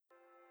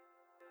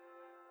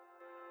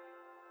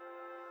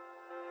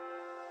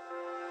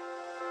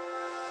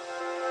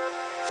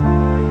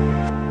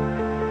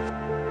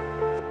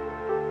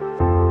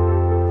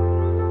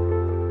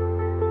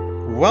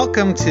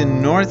Welcome to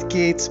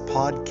Northgate's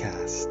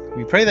podcast.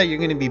 We pray that you're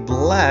going to be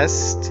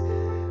blessed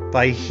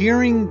by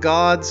hearing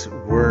God's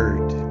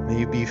word.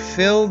 May you be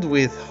filled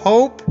with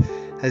hope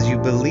as you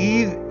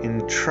believe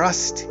and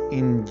trust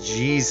in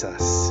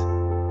Jesus.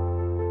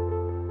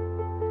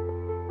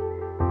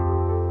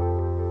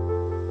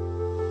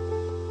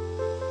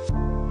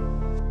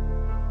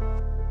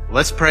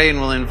 Let's pray,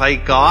 and we'll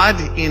invite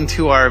God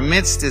into our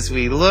midst as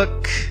we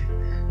look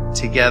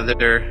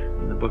together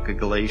in the book of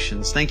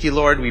Galatians. Thank you,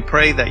 Lord. We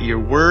pray that your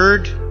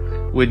word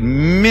would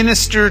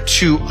minister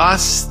to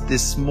us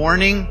this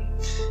morning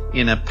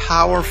in a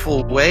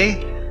powerful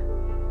way.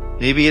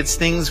 Maybe it's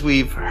things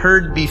we've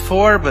heard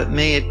before, but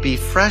may it be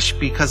fresh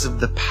because of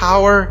the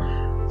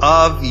power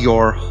of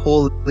your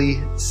Holy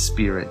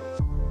Spirit.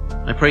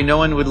 I pray no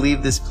one would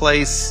leave this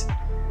place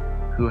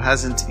who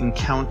hasn't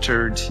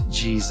encountered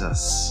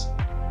Jesus.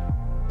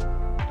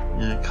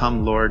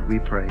 Come, Lord, we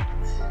pray.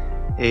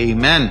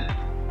 Amen.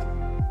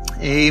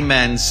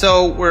 Amen.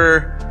 So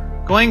we're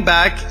going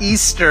back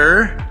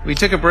Easter. We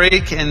took a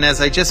break, and as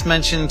I just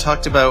mentioned,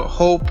 talked about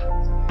hope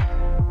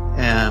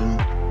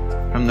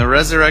from the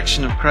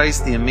resurrection of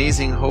Christ, the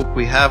amazing hope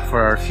we have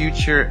for our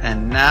future.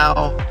 And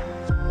now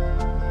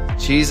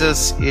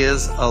Jesus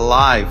is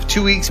alive.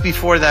 2 weeks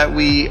before that,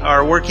 we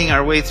are working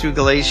our way through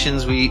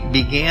Galatians. We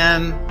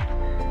began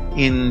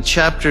in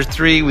chapter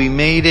 3. We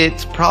made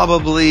it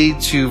probably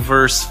to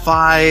verse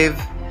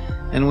 5.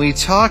 And we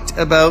talked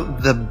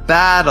about the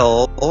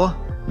battle,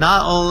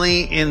 not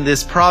only in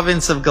this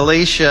province of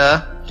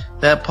Galatia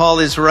that Paul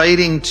is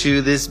writing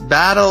to, this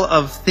battle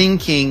of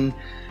thinking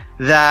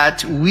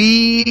that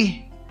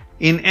we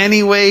in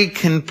any way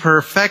can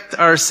perfect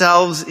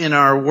ourselves in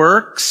our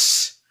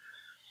works,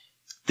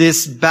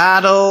 this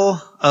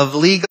battle of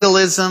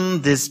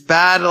legalism, this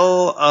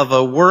battle of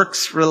a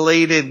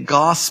works-related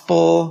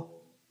gospel,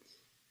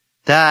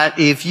 that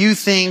if you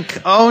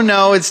think, oh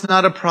no, it's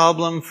not a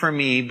problem for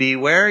me,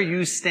 beware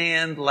you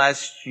stand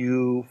lest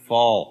you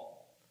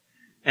fall.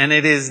 And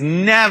it is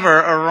never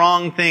a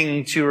wrong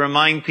thing to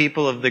remind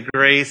people of the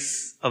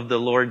grace of the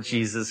Lord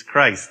Jesus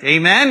Christ.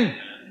 Amen?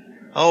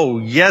 Oh,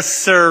 yes,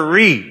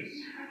 sirree.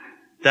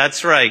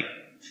 That's right.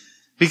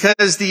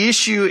 Because the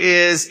issue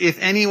is, if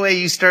any way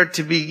you start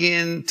to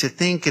begin to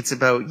think it's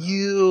about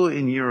you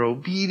and your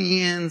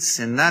obedience,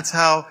 and that's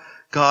how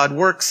God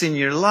works in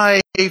your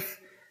life,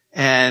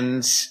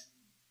 and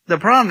the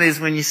problem is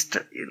when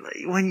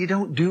you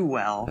don't do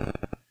well,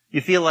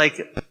 you feel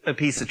like a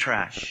piece of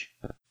trash,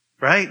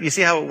 right? You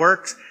see how it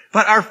works?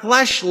 But our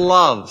flesh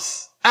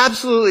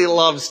absolutely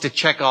loves to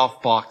check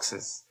off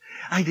boxes.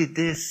 I did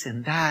this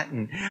and that,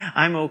 and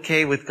I'm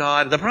okay with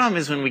God. The problem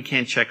is when we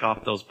can't check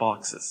off those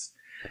boxes.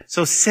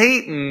 So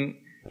Satan,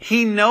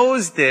 he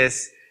knows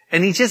this,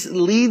 and he just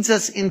leads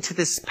us into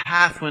this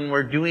path when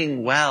we're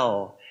doing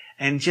well.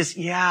 And just,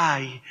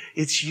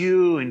 it's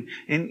you, and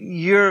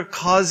you're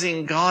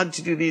causing God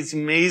to do these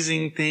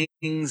amazing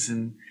things,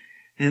 and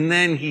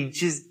then he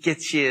just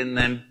gets you, and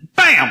then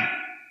BAM!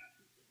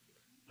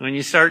 When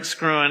you start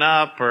screwing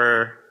up,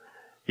 or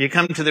you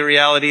come to the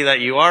reality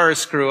that you are a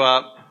screw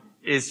up,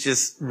 it's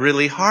just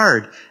really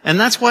hard. And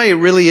that's why it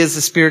really is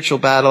a spiritual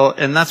battle,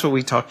 and that's what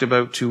we talked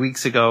about 2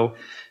 weeks ago,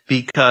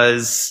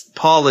 because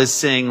Paul is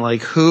saying,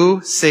 like,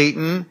 who,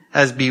 Satan,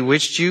 has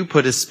bewitched you,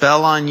 put a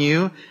spell on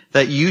you,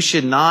 that you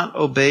should not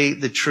obey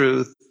the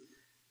truth.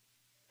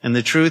 And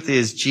the truth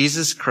is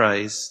Jesus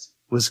Christ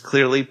was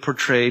clearly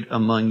portrayed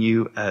among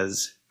you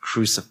as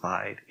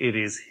crucified. It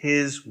is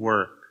his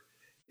work.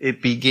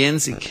 It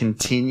begins, it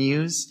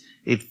continues,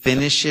 it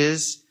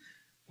finishes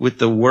with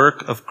the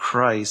work of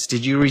Christ.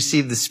 Did you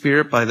receive the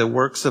Spirit by the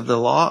works of the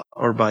law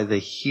or by the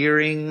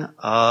hearing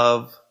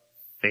of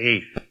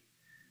faith?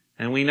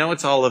 And we know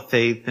it's all of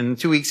faith. And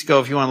 2 weeks ago,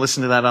 if you want to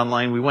listen to that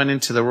online, we went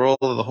into the role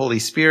of the Holy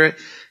Spirit,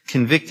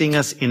 convicting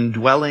us,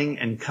 indwelling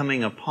and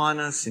coming upon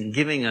us and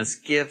giving us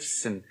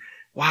gifts. And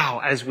wow,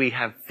 as we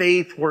have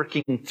faith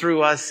working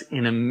through us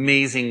in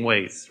amazing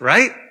ways,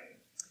 right?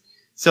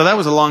 So that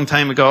was a long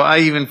time ago.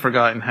 I even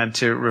forgot and had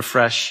to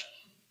refresh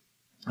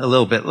a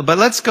little bit. But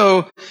let's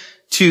go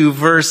to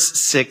verse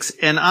 6.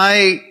 And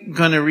I'm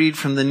going to read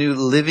from the New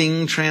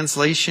Living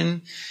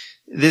Translation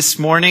this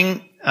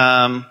morning.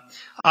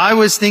 I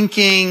was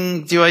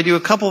thinking, do I do a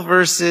couple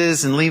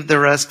verses and leave the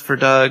rest for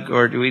Doug,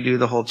 or do we do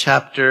the whole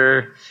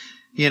chapter?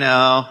 Then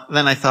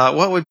I thought,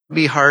 what would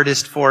be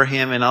hardest for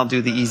him, and I'll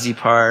do the easy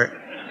part.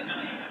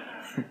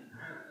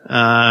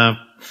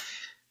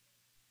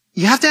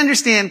 You have to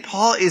understand,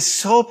 Paul is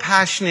so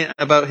passionate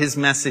about his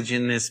message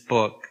in this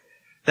book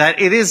that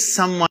it is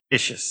somewhat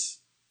vicious.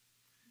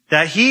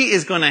 That he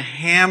is going to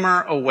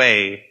hammer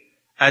away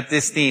at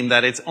this theme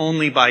that it's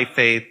only by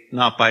faith,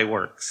 not by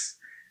works.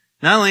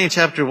 Not only in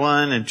chapter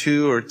 1 and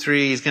 2 or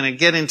 3, he's going to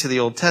get into the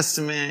Old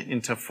Testament,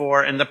 into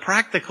 4, and the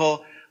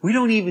practical, we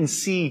don't even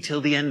see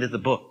till the end of the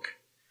book.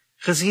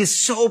 Because he's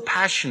so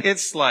passionate.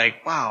 It's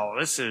like, wow,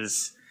 this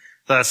is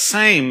the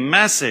same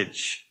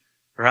message,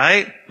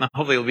 right? Now,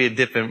 hopefully it'll be a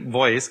different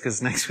voice,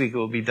 because next week it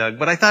will be Doug.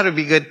 But I thought it would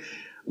be good.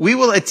 We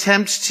will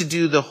attempt to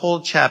do the whole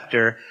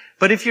chapter,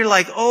 But if you're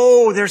like,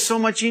 oh, there's so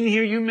much in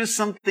here, you missed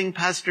something,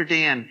 Pastor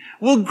Dan.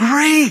 Well,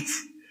 great.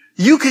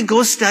 You could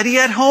go study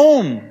at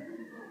home.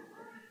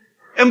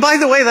 And by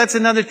the way, that's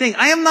another thing.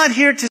 I am not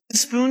here to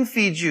spoon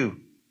feed you.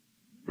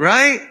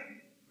 Right?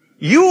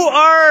 You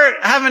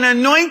are have an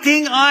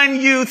anointing on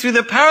you through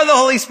the power of the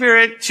Holy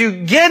Spirit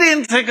to get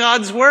into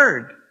God's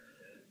Word.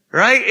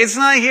 Right? It's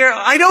not here.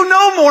 I don't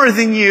know more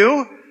than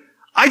you.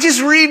 I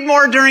just read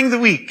more during the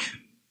week.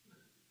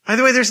 By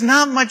the way, there's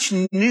not much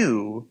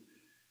new,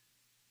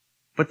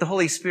 but the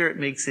Holy Spirit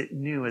makes it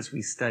new as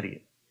we study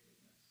it.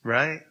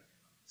 Right?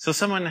 So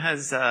someone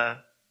has,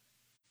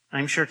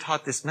 I'm sure,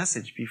 taught this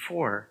message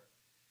before,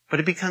 but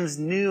it becomes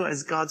new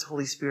as God's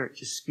Holy Spirit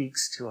just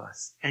speaks to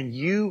us. And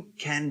you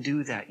can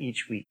do that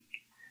each week.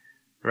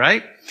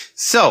 Right?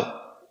 So,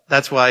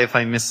 that's why if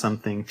I miss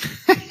something,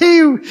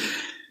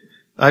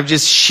 I've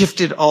just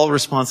shifted all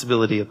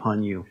responsibility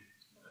upon you.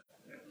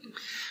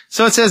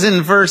 So it says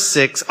in verse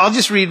 6, I'll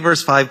just read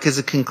verse 5 because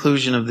the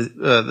conclusion of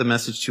the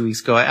message 2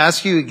 weeks ago. I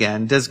ask you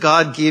again, does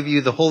God give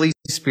you the Holy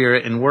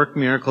Spirit and work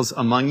miracles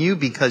among you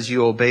because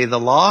you obey the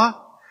law?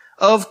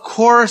 Of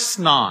course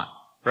not,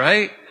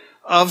 right?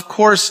 Of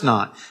course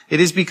not.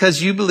 It is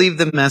because you believe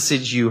the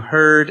message you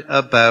heard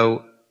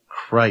about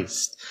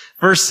Christ.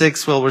 Verse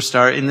 6, well, we'll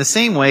start. In the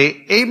same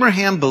way,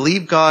 Abraham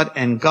believed God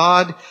and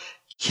God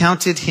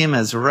counted him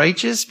as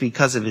righteous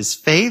because of his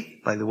faith.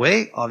 By the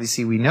way,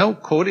 obviously we know,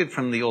 quoted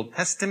from the Old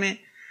Testament,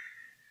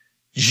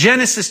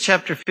 Genesis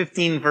chapter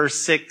 15,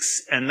 verse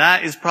 6, and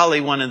that is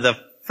probably one of the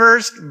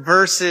first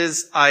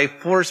verses I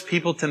force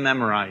people to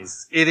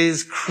memorize. It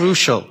is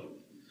crucial.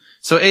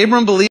 So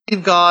Abram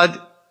believed God,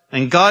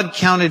 and God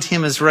counted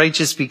him as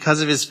righteous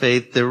because of his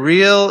faith. The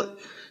real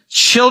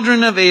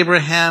children of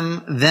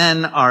Abraham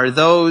then are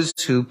those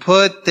who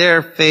put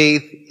their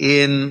faith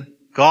in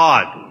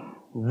God.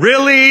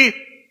 Really,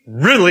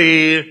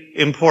 really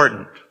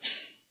important.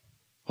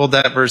 Hold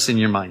that verse in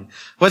your mind.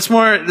 What's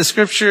more, the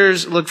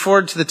scriptures look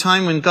forward to the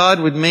time when God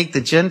would make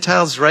the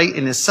Gentiles right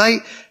in his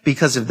sight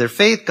because of their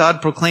faith.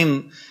 God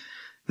proclaimed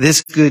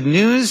this good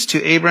news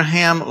to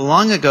Abraham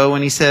long ago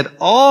when he said,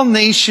 all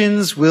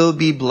nations will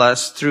be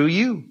blessed through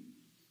you.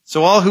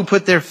 So all who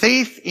put their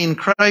faith in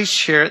Christ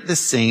share the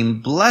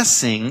same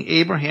blessing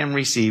Abraham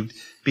received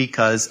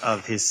because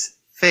of his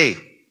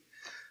faith.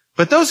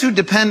 But those who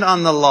depend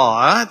on the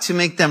law to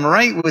make them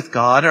right with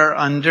God are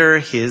under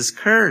his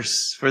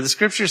curse. For the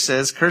scripture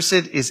says,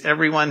 cursed is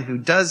everyone who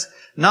does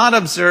not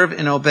observe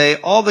and obey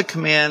all the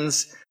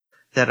commands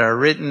that are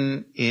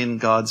written in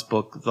God's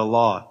book, the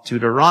law.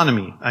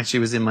 Deuteronomy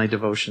actually was in my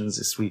devotions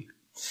this week.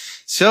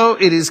 So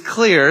it is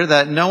clear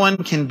that no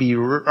one can be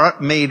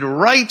made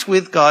right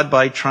with God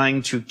by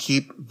trying to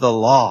keep the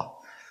law.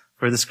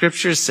 For the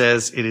scripture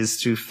says it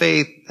is through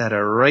faith that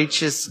a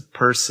righteous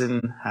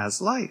person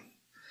has life.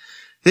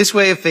 This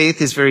way of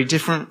faith is very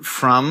different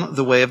from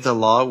the way of the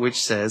law,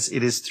 which says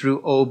it is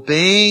through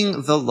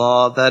obeying the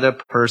law that a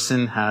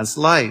person has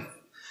life.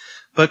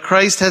 But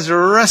Christ has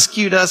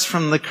rescued us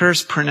from the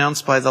curse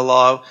pronounced by the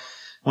law.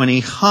 When he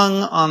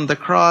hung on the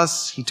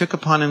cross, he took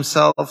upon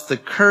himself the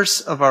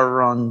curse of our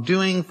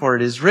wrongdoing, for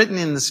it is written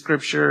in the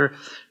scripture,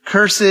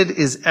 cursed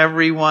is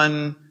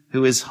everyone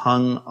who is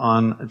hung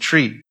on a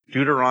tree.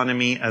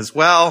 Deuteronomy as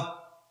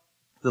well.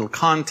 Little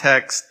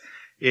context.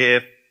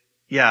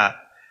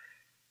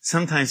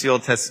 Sometimes the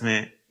Old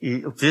Testament,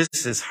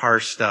 this is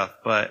harsh stuff,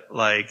 but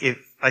like, if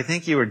I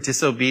think you were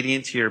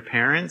disobedient to your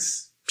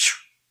parents,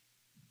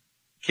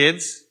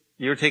 kids,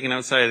 you were taken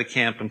outside of the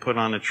camp and put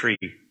on a tree.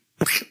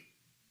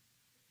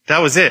 That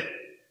was it.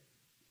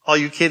 All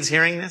you kids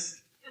hearing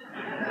this?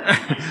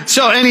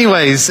 So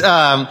anyways,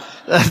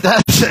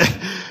 that's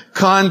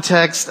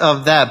context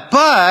of that.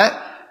 But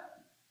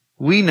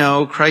we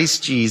know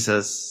Christ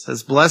Jesus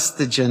has blessed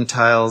the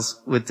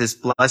Gentiles with this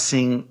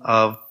blessing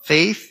of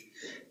faith,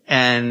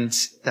 and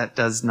that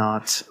does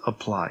not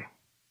apply.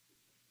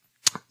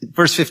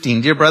 Verse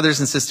 15, dear brothers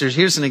and sisters,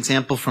 here's an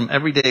example from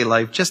everyday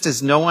life. Just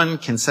as no one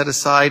can set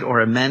aside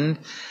or amend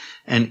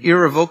an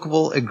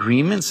irrevocable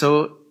agreement,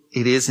 so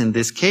it is in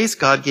this case.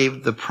 God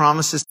gave the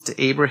promises to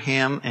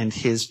Abraham and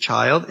his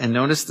child. And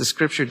notice the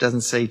scripture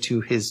doesn't say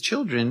to his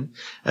children,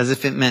 as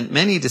if it meant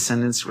many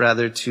descendants,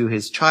 rather to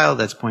his child.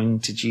 That's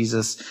pointing to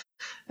Jesus.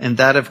 And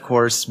that, of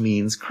course,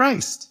 means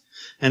Christ.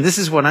 And this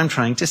is what I'm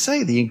trying to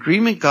say. The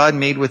agreement God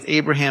made with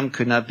Abraham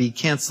could not be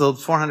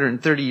canceled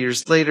 430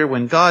 years later.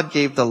 When God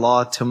gave the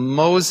law to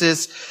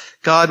Moses,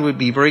 God would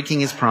be breaking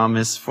his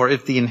promise. For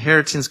if the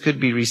inheritance could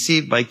be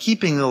received by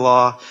keeping the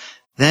law,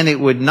 then it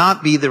would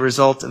not be the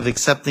result of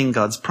accepting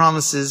God's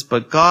promises,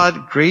 but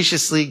God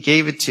graciously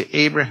gave it to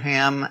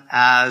Abraham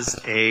as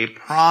a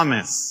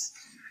promise.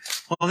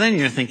 Well, then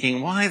you're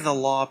thinking, why the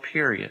law,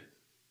 period?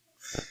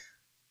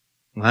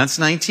 Well, that's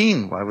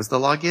 19. Why was the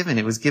law given?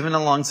 It was given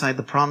alongside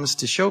the promise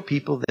to show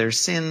people their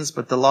sins,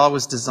 but the law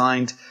was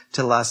designed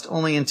to last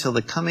only until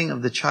the coming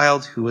of the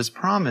child who was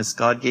promised.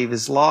 God gave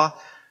his law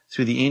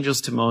through the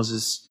angels to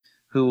Moses,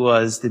 who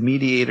was the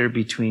mediator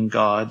between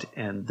God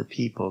and the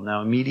people.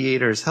 Now, a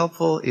mediator is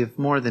helpful if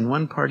more than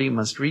one party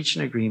must reach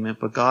an agreement,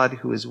 but God,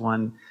 who is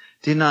one,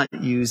 did not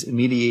use a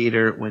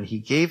mediator when he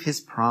gave his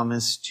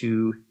promise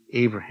to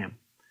Abraham.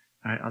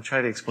 All right, I'll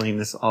try to explain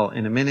this all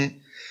in a minute.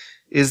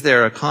 Is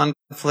there a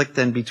conflict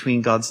then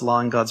between God's law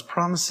and God's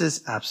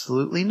promises?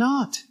 Absolutely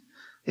not.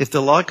 If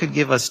the law could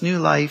give us new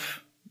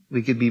life,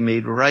 we could be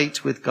made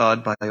right with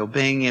God by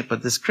obeying it,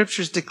 but the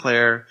scriptures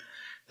declare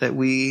that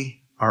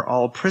we are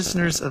all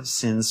prisoners of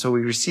sin, so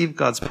we receive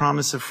God's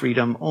promise of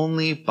freedom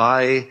only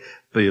by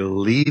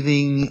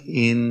believing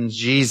in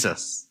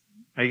Jesus.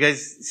 Are you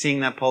guys seeing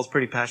that Paul's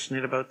pretty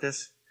passionate about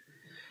this?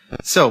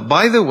 So,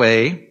 by the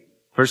way,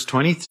 verse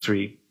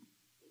 23,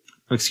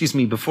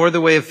 before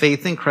the way of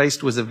faith in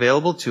Christ was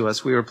available to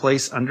us, we were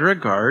placed under a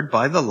guard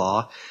by the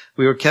law.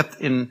 We were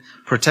kept in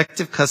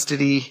protective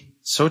custody,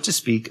 so to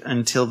speak,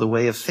 until the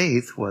way of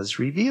faith was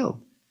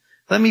revealed.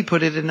 Let me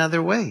put it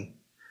another way.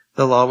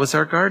 The law was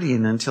our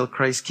guardian until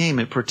Christ came.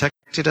 It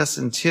protected us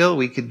until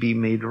we could be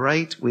made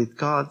right with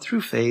God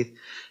through faith.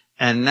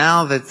 And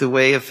now that the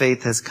way of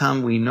faith has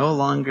come, we no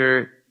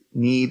longer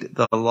need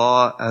the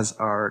law as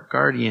our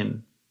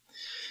guardian.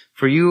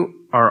 For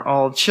you are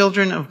all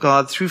children of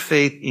God through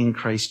faith in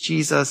Christ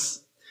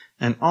Jesus,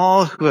 and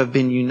all who have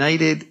been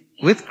united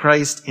with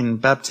Christ in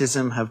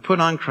baptism have put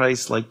on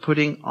Christ like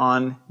putting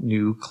on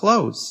new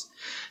clothes.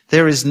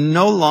 There is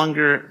no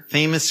longer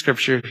famous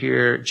scripture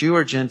here, Jew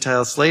or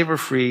Gentile, slave or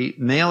free,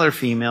 male or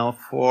female,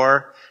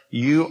 for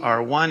you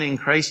are one in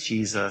Christ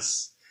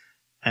Jesus.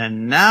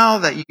 And now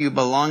that you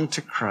belong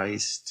to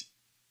Christ,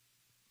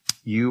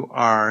 you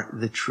are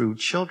the true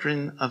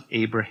children of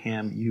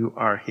Abraham. You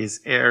are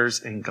his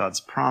heirs, and God's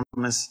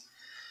promise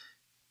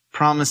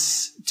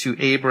to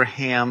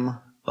Abraham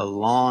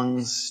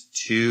belongs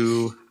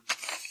to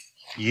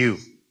you.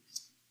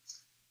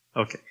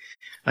 Okay.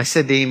 I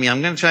said to Amy,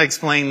 I'm going to try to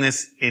explain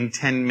this in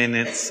 10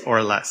 minutes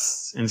or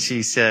less. And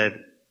she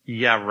said,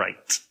 yeah,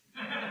 right.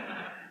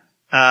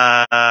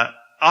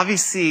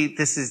 Obviously,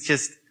 this is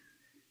just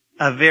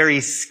a very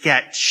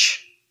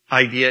sketch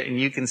idea, and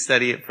you can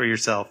study it for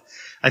yourself.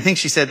 I think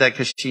she said that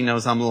because she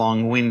knows I'm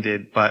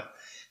long-winded, but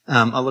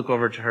I'll look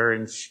over to her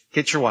and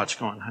get your watch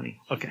going, honey.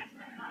 Okay.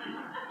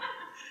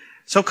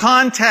 So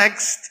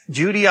context,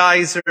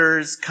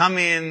 Judaizers come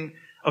in.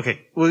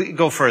 Okay, we'll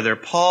go further.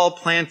 Paul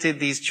planted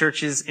these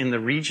churches in the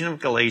region of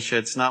Galatia.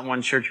 It's not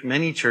one church,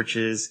 many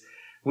churches,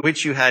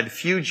 which you had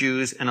few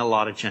Jews and a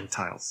lot of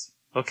Gentiles.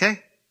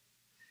 Okay?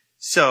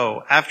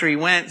 So after he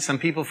went, some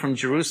people from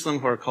Jerusalem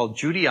who are called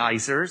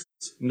Judaizers,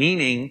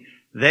 meaning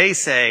they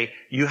say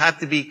you have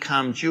to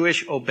become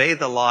Jewish, obey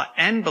the law,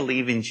 and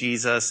believe in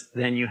Jesus,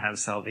 then you have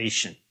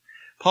salvation.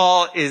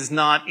 Paul is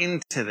not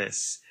into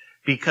this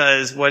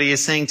because what he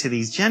is saying to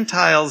these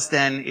Gentiles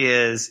then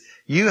is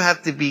you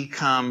have to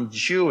become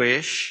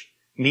Jewish,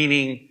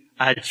 meaning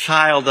a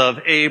child of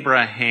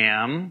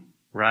Abraham,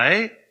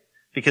 right?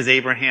 Because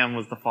Abraham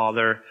was the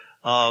father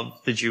of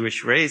the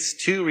Jewish race,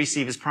 to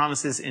receive his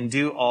promises and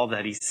do all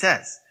that he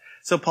says.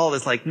 So Paul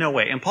is like, no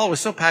way. And Paul was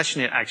so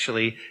passionate,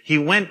 actually, he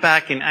went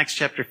back in Acts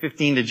chapter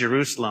 15 to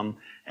Jerusalem,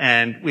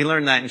 and we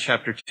learned that in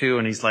chapter 2,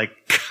 and he's like,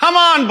 come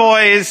on,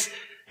 boys!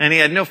 And he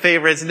had no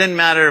favorites. It didn't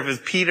matter if it was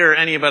Peter or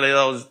anybody of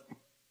those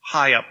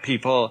high up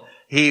people.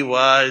 He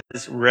was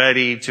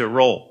ready to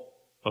roll.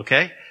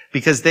 Okay?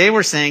 Because they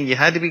were saying you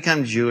had to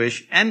become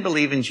Jewish and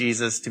believe in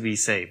Jesus to be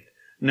saved.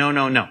 No,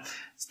 no, no.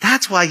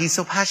 That's why he's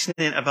so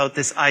passionate about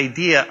this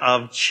idea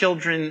of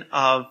children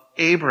of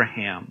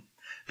Abraham.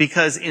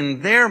 Because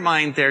in their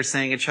mind, they're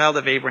saying a child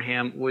of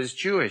Abraham was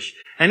Jewish.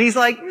 And he's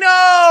like,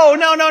 no,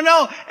 no, no,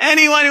 no.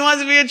 Anyone who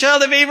wants to be a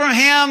child of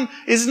Abraham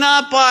is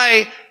not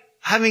by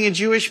having a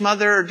Jewish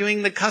mother or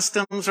doing the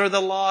customs or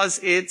the laws.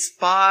 It's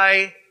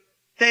by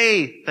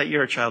faith that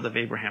you're a child of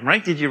Abraham,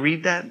 right? Did you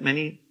read that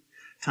many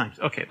times?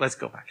 Okay, let's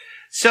go back.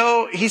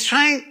 So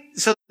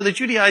the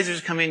Judaizers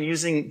come in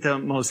using the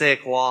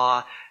Mosaic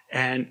law.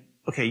 And,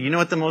 okay, you know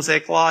what the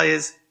Mosaic law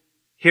is?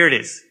 Here it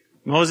is.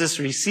 Moses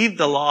received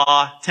the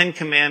law, 10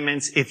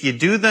 commandments. If you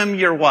do them,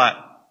 you're what?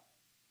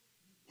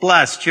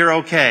 Blessed. You're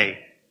okay.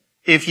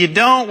 If you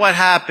don't, what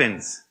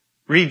happens?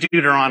 Read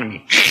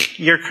Deuteronomy.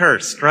 You're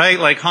cursed, right?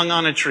 Like hung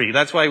on a tree.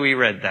 That's why we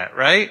read that,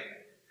 right?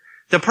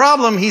 The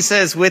problem, he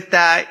says, with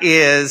that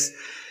is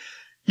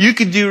you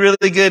could do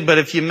really good, but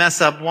if you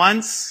mess up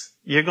once,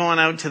 you're going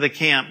out to the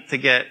camp to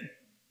get,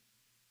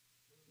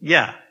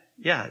 yeah,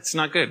 it's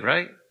not good,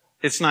 right?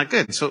 It's not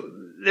good. So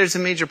there's a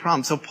major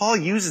problem. So Paul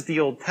uses the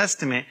Old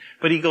Testament,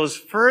 but he goes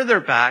further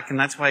back, and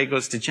that's why he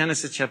goes to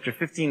Genesis chapter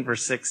 15,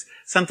 verse 6,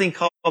 something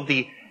called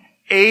the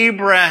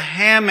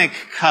Abrahamic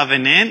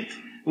covenant,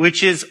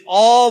 which is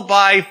all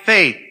by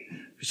faith.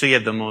 So you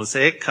have the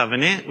Mosaic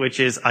covenant, which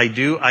is I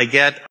do, I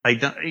get, I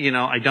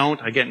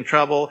don't, I get in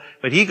trouble.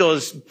 But he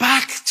goes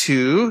back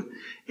to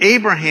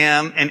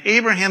Abraham, and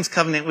Abraham's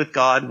covenant with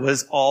God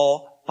was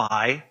all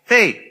by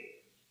faith.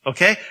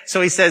 Okay?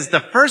 So he says the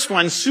first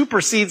one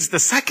supersedes the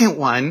second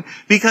one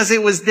because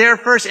it was there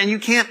first, and you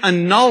can't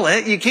annul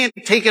it. You can't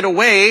take it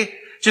away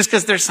just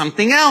because there's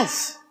something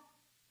else.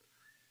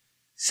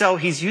 So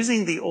he's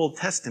using the Old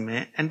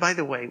Testament. And by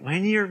the way,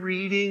 when you're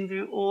reading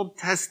the Old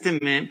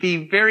Testament,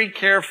 be very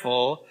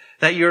careful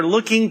that you're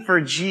looking for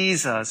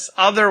Jesus.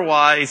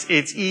 Otherwise,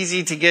 it's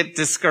easy to get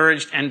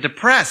discouraged and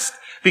depressed.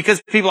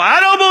 Because people, I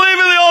don't believe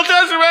in the Old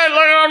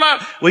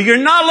Testament. Well, you're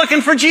not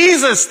looking for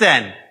Jesus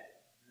then.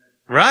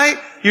 Right?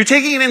 You're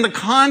taking it in the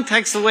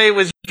context the way it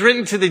was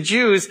written to the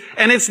Jews,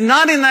 and it's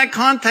not in that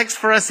context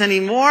for us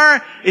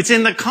anymore. It's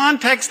in the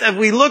context of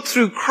we look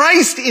through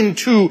Christ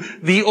into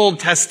the Old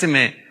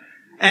Testament.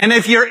 And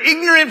if you're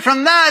ignorant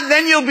from that,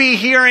 then you'll be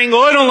hearing,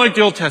 I don't like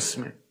the Old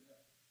Testament.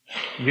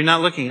 You're not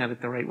looking at it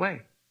the right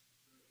way.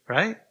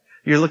 Right?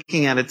 You're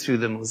looking at it through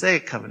the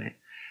Mosaic covenant.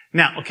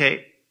 Now,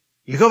 okay,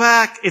 you go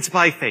back, it's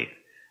by faith.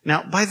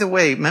 Now, by the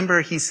way,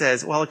 remember he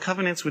says, well, a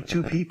covenant's with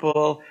two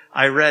people.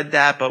 I read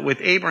that, but with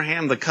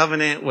Abraham, the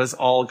covenant was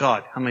all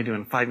God. How am I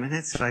doing? 5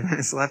 minutes? 5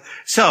 minutes left?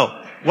 So,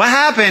 what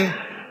happened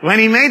when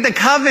he made the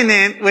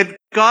covenant with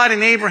God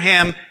and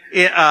Abraham,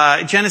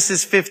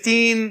 Genesis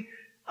 15,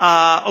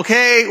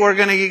 okay, you're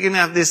gonna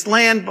have this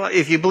land, but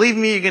if you believe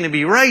me, you're gonna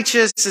be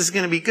righteous, this is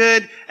gonna be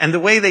good. And the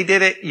way they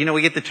did it,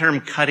 we get the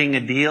term cutting a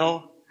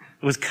deal.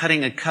 It was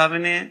cutting a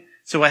covenant.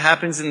 So what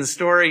happens in the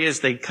story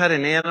is they cut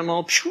an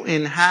animal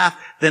in half,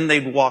 then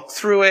they'd walk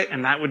through it,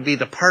 and that would be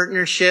the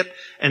partnership,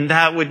 and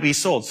that would be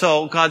sold.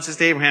 So God says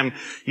to Abraham,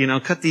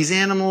 cut these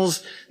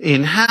animals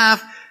in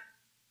half.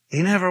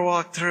 He never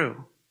walked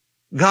through.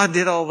 God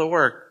did all the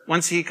work.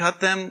 Once he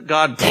cut them,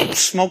 God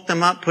smoked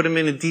them up, put them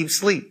in a deep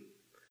sleep.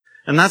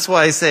 And that's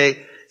why I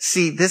say,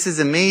 see, this is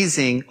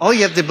amazing. All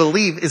you have to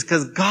believe is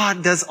because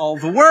God does all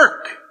the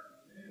work.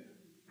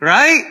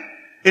 Right?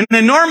 In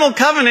the normal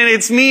covenant,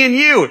 it's me and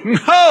you.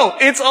 No,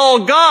 it's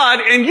all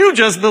God, and you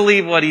just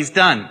believe what he's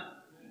done.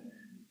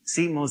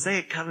 See,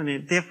 Mosaic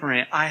covenant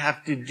different. I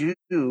have to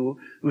do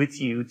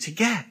with you to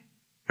get.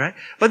 Right?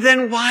 But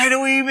then why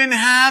do we even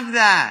have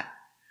that?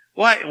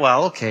 Why?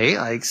 Well, okay,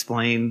 I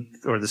explained,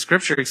 or the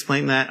scripture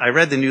explained that. I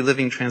read the New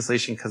Living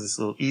Translation because it's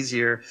a little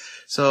easier.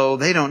 So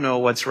they don't know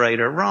what's right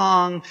or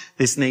wrong.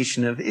 This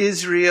nation of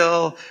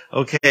Israel,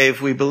 okay,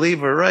 if we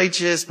believe we're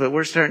righteous, but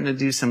we're starting to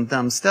do some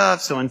dumb stuff.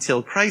 So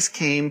until Christ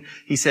came,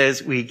 he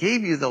says, we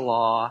gave you the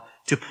law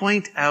to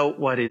point out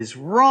what is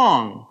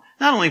wrong.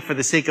 Not only for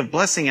the sake of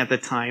blessing at the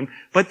time,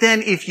 but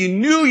then if you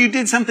knew you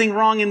did something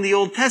wrong in the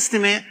Old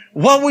Testament,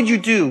 what would you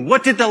do?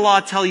 What did the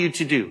law tell you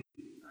to do?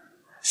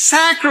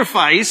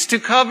 Sacrifice to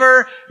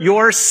cover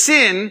your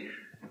sin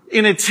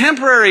in a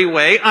temporary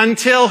way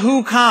until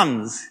who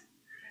comes?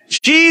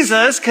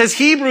 Jesus, because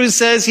Hebrews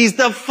says he's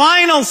the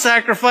final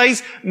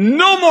sacrifice,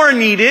 no more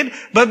needed.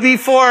 But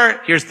before,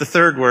 here's the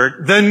third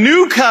word, the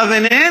new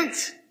covenant,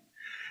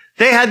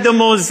 they had the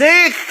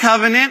Mosaic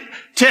covenant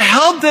to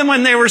help them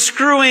when they were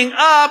screwing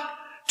up,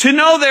 to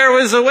know there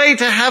was a way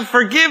to have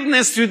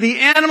forgiveness through the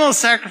animal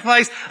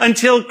sacrifice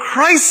until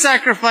Christ's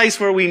sacrifice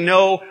where we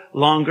no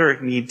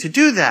longer need to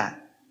do that.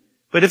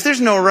 But if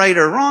there's no right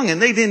or wrong and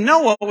they didn't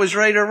know what was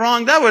right or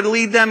wrong, that would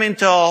lead them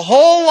into a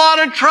whole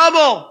lot of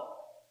trouble.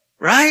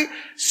 Right?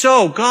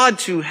 So God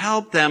to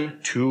help them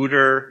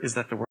tutor, is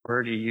that the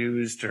word he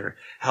used, or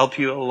help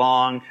you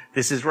along.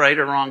 This is right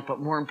or wrong.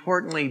 But more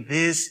importantly,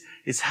 this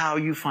is how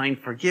you find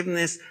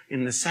forgiveness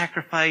in the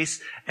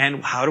sacrifice.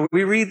 And how do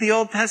we read the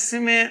Old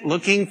Testament?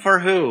 Looking for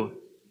who?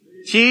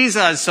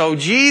 Jesus. So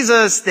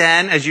Jesus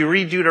then, as you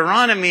read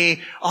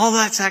Deuteronomy, all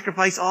that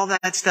sacrifice, all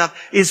that stuff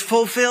is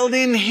fulfilled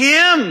in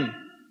him.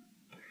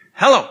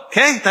 Hello.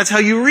 Okay? That's how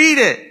you read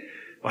it.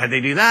 Why'd they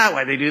do that?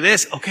 Why'd they do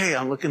this? Okay,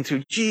 I'm looking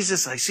through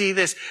Jesus. I see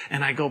this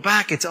and I go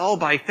back. It's all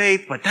by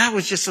faith, but that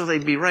was just so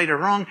they'd be right or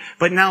wrong.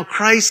 But now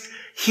Christ,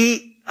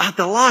 the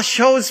law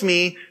shows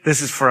me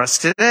this is for us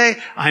today.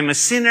 I'm a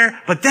sinner,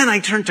 but then I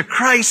turn to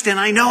Christ and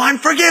I know I'm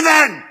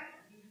forgiven.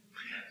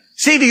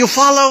 See, do you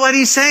follow what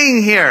he's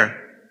saying here?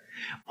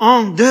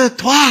 Un, deux,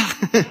 trois.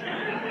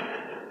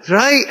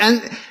 Right?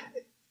 And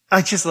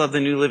I just love the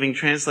New Living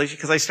Translation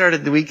because I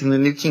started the week in the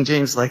New King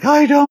James like,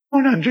 I don't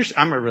understand.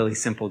 I'm a really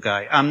simple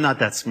guy. I'm not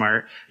that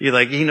smart. You're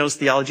like, he knows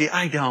theology.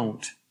 I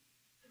don't.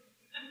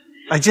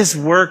 I just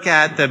work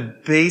at the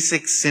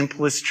basic,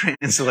 simplest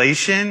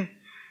translation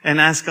and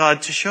ask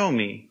God to show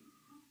me.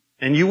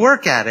 And you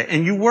work at it,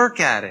 and you work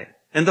at it.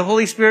 And the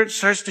Holy Spirit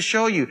starts to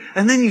show you.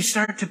 And then you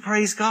start to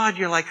praise God.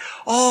 You're like,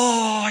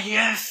 oh,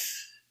 yes.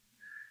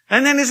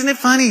 And then isn't it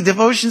funny?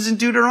 Devotions in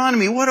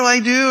Deuteronomy. What do I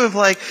do if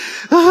like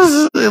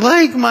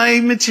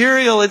my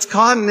material, it's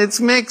cotton, it's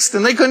mixed,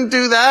 and they couldn't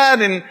do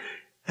that, and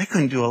they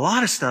couldn't do a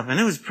lot of stuff, and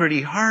it was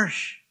pretty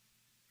harsh.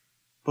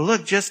 But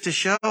look, just to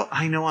show,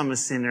 I know I'm a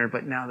sinner,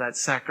 but now that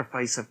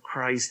sacrifice of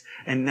Christ,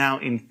 and now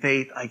in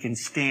faith, I can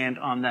stand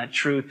on that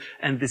truth.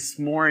 And this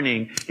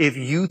morning, if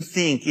you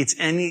think it's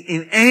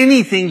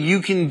anything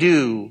you can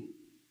do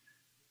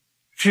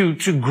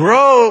to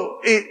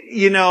grow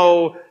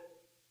it,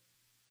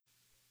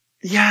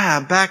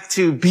 back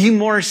to be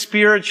more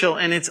spiritual,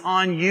 and it's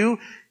on you,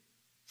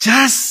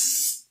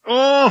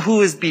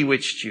 who has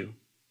bewitched you?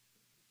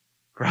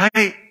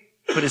 Right?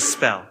 Put a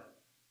spell.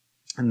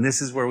 And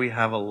this is where we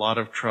have a lot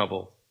of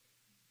trouble.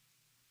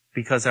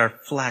 Because our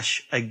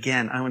flesh,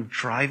 again, I want to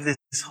drive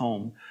this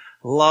home.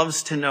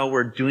 loves to know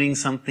we're doing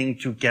something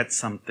to get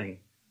something.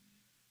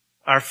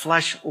 Our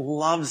flesh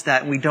loves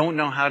that, and we don't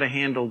know how to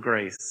handle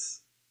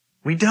grace.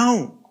 We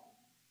don't.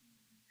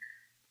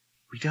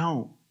 We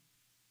don't.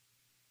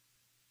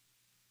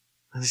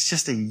 And it's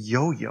just a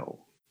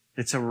yo-yo.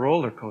 It's a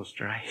roller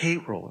coaster. I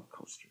hate roller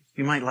coasters.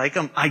 You might like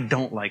them. I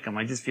don't like them.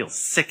 I just feel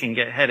sick and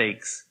get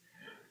headaches.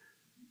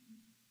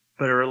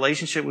 But a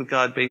relationship with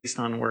God based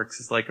on works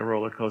is like a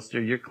roller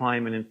coaster. You're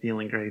climbing and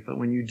feeling great, but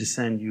when you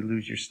descend, you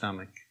lose your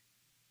stomach.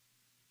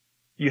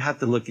 You have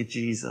to look at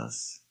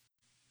Jesus,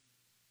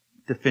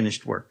 the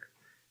finished work.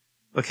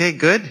 Okay,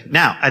 good.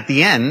 Now, at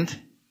the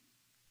end,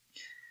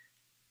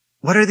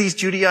 what are these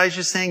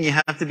Judaizers saying? You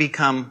have to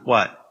become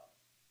what?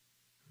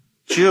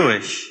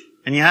 Jewish.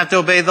 And you have to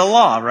obey the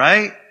law,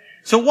 right?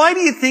 So why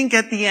do you think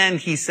at the end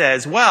he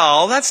says,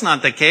 well, that's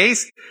not the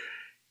case.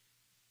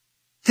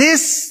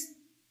 This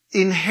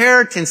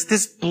inheritance,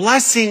 this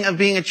blessing of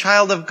being a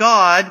child of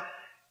God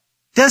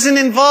doesn't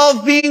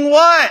involve being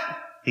what?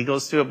 He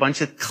goes through a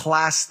bunch of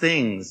class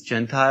things.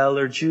 Gentile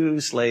or Jew,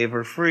 slave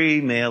or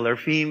free, male or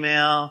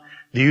female.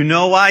 Do you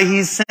know why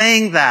he's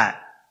saying that?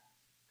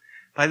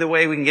 By the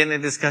way, we can get into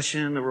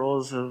discussion on the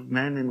roles of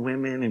men and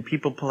women, and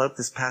people pull out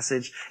this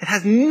passage. It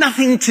has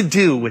nothing to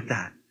do with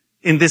that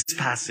in this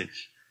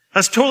passage.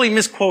 That's totally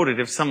misquoted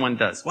if someone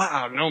does.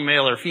 Wow, no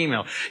male or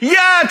female.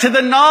 Yeah, to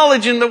the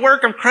knowledge and the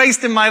work of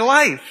Christ in my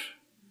life.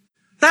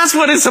 That's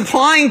what it's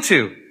applying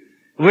to.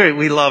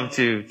 We love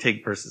to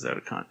take verses out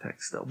of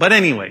context, though. But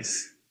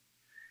anyways,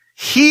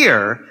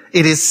 here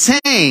it is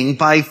saying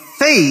by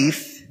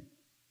faith,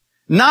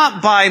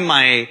 not by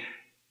my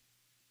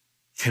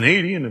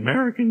Canadian,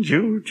 American,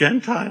 Jew,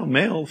 Gentile,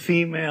 male,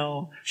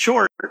 female,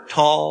 short,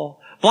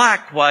 tall,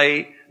 black,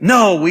 white.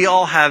 No, we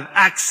all have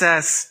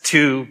access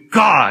to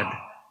God.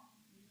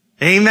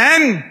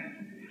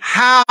 Amen?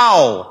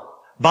 How?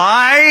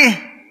 By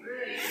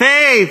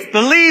faith,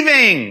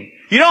 believing.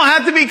 You don't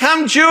have to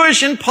become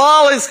Jewish, and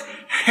Paul is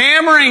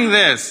hammering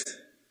this.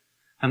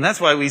 And that's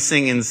why we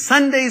sing in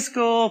Sunday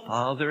school,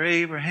 Father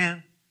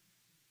Abraham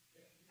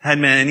had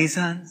many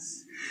sons.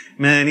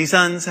 Many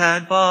sons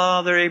had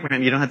Father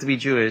Abraham. You don't have to be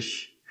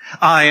Jewish.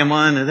 I am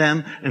one of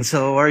them, and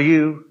so are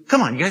you.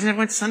 Come on, you guys never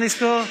went to Sunday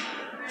school?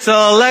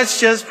 So let's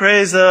just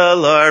praise the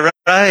Lord,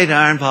 right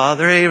arm,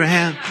 Father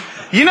Abraham.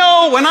 You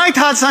know, when I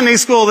taught Sunday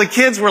school, the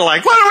kids were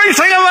like, what are we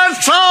singing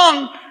that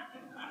song?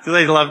 So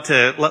they love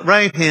to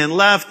right hand,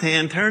 left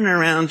hand, turn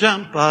around,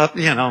 jump up,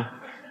 you know.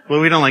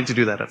 Well, we don't like to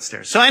do that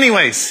upstairs. So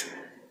anyways,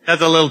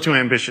 that's a little too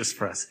ambitious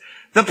for us.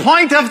 The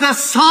point of the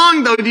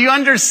song, though, do you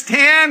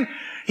understand?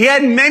 He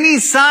had many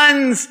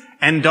sons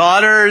and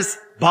daughters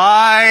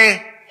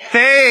by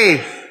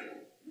faith.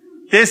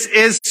 This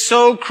is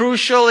so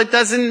crucial. It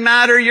doesn't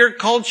matter your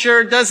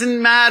culture. It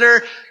doesn't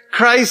matter.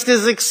 Christ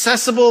is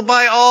accessible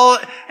by all,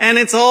 and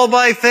it's all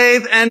by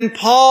faith. And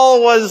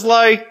Paul was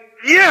like,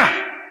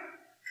 yeah!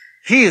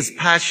 He is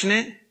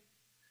passionate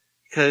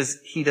because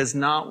he does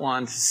not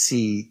want to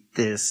see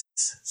this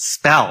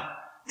spell.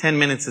 10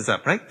 minutes is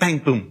up, right? Bang,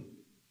 boom.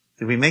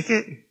 Did we make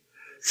it?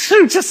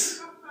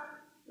 Just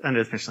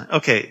under the finish line.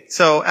 Okay,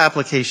 so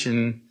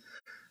application,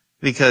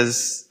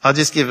 because I'll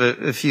just give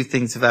a few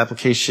things of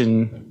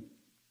application.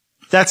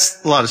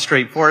 That's a lot of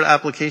straightforward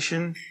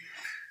application,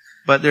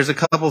 but there's a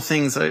couple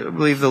things I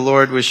believe the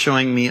Lord was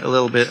showing me a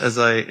little bit as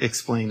I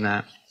explained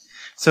that.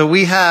 So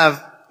we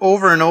have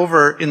over and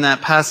over in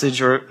that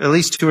passage, or at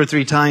least 2 or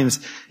 3 times,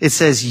 it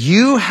says,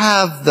 you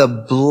have the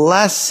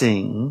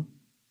blessing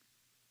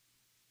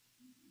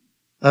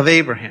of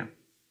Abraham.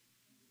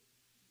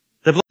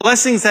 The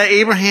blessings that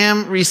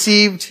Abraham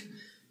received,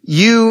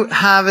 you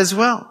have as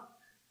well.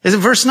 Is it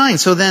verse 9?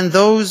 So then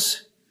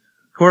those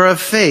who are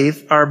of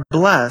faith are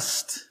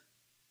blessed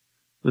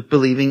with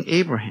believing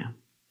Abraham.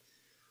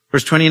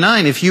 Verse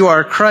 29, if you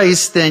are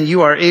Christ, then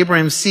you are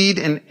Abraham's seed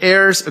and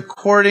heirs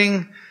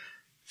according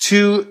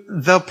to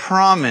the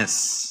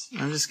promise.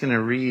 I'm just going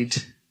to read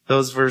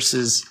those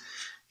verses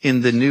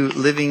in the New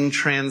Living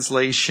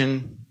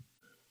Translation.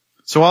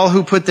 So all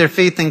who put their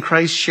faith in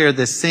Christ share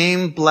the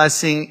same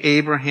blessing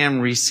Abraham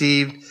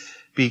received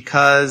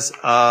because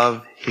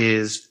of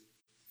his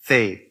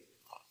faith.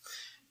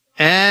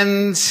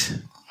 And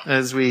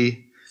as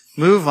we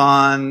move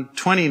on,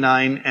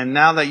 29, and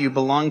now that you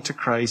belong to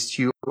Christ,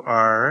 you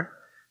are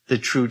the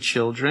true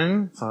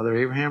children, Father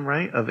Abraham,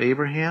 right, of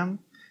Abraham.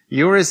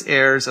 You are his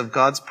heirs of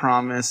God's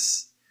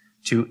promise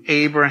to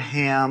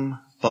Abraham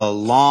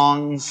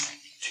belongs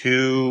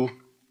to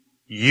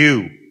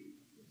you.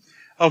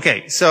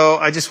 Okay, so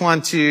I just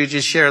want to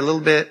just share a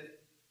little bit,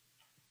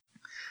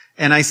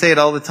 and I say it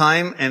all the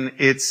time, and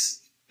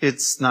it's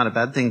not a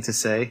bad thing to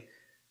say,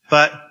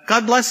 but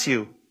God bless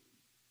you.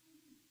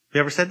 You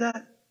ever said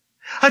that?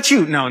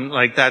 Achoo! No,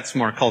 like that's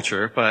more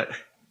culture, but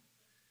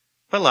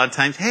a lot of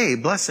times, hey,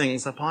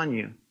 blessings upon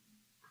you.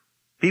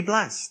 Be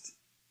blessed.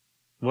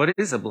 What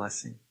is a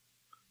blessing?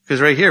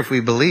 Because right here, if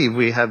we believe,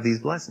 we have these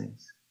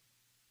blessings.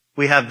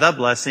 We have the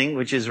blessing,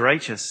 which is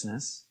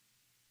righteousness.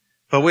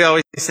 But we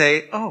always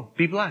say, oh,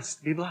 be blessed,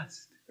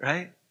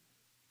 right?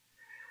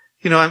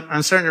 You know,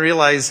 I'm starting to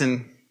realize,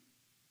 and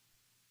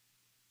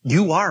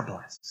You are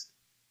blessed.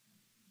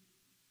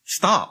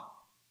 Stop.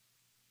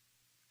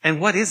 And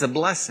what is a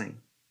blessing?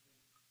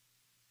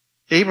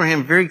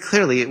 Abraham, very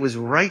clearly, it was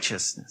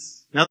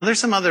righteousness. Now, there's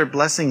some other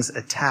blessings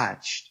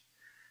attached.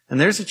 And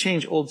there's a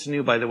change old to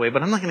new, by the way,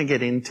 but I'm not going to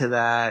get into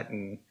that.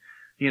 And,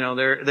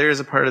 there is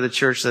a part of the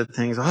church that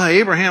thinks,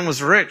 Abraham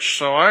was rich,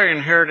 so I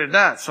inherited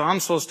that, so I'm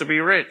supposed to be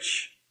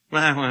rich.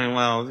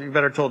 Well, you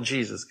better told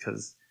Jesus,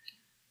 because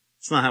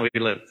it's not how he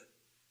lived.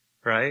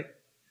 Right?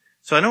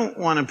 So I don't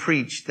want to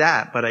preach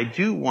that, but I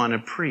do want to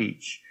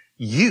preach,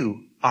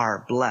 you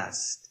are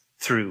blessed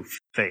through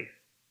faith.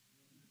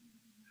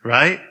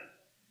 Right?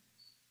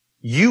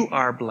 You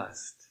are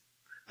blessed.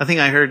 I think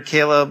I heard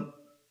Caleb,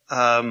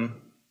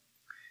 Caleb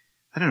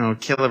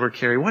or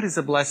Carrie, what is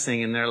a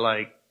blessing? And they're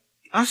like,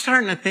 I'm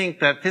starting to think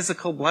that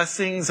physical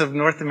blessings of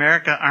North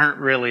America aren't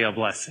really a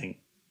blessing.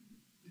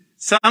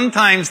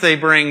 Sometimes they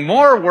bring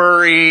more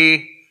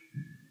worry,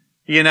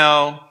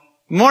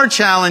 more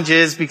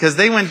challenges, because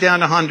they went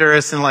down to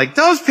Honduras and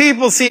those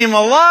people seem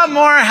a lot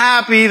more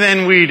happy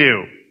than we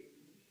do.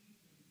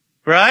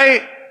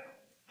 Right?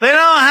 They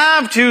don't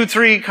have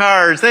 2-3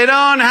 cars. They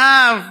don't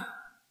have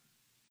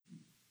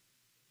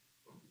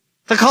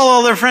to call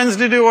all their friends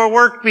to do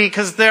work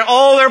because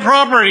all their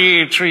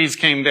property trees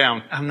came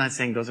down. I'm not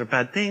saying those are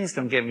bad things.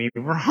 Don't get me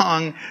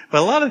wrong.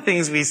 But a lot of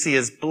things we see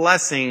as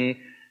blessing.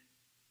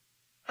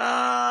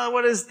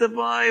 What is the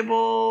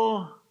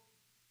Bible?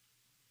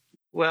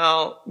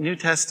 Well, New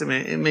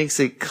Testament, it makes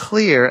it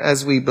clear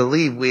as we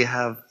believe we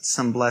have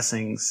some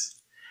blessings.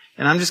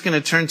 And I'm just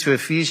going to turn to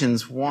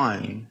Ephesians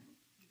 1.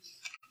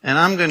 And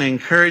I'm going to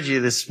encourage you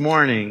this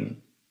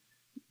morning.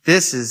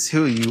 This is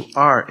who you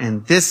are,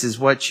 and this is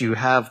what you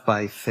have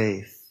by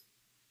faith.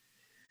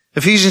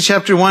 Ephesians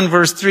chapter 1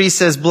 verse 3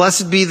 says,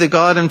 Blessed be the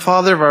God and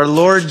Father of our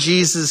Lord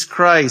Jesus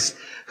Christ,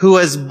 who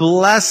has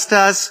blessed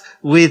us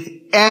with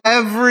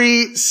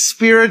every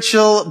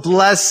spiritual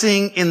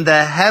blessing in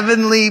the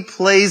heavenly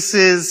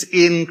places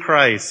in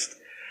Christ.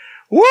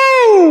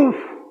 Woo!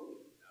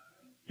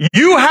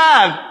 You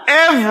have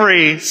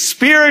every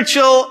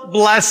spiritual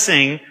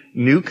blessing,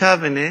 new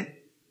covenant,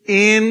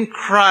 in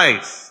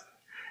Christ.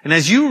 And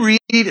as you read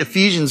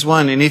Ephesians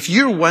 1, and if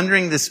you're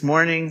wondering this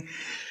morning,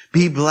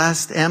 be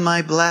blessed, am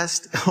I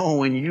blessed? Oh,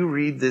 when you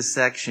read this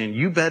section,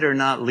 you better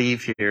not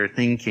leave here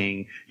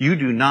thinking you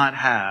do not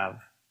have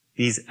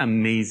these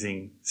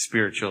amazing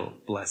spiritual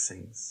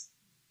blessings.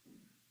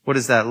 What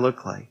does that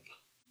look like?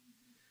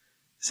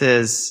 It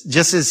says,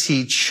 just as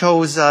he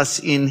chose us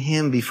in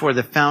him before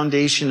the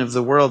foundation of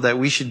the world, that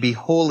we should be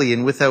holy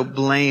and without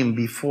blame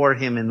before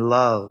him in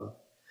love,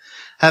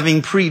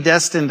 having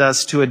predestined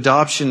us to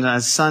adoption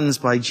as sons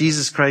by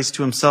Jesus Christ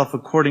to himself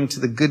according to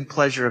the good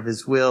pleasure of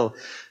his will,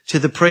 to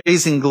the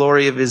praise and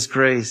glory of his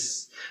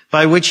grace,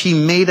 by which he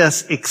made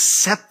us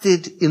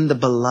accepted in the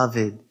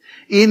beloved.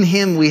 In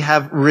him we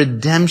have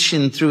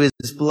redemption through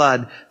his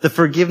blood, the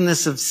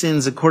forgiveness of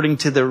sins according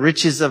to the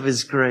riches of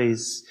his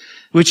grace,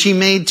 which he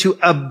made to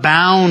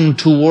abound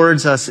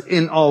towards us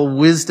in all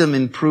wisdom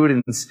and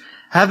prudence,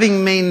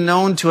 having made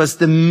known to us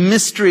the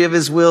mystery of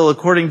his will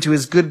according to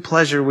his good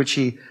pleasure, which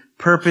he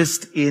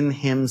purposed in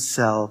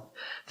himself,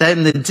 that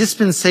in the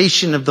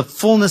dispensation of the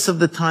fullness of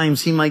the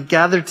times he might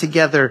gather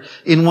together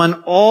in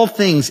one all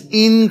things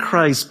in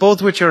Christ,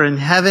 both which are in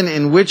heaven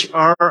and which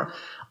are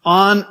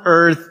on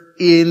earth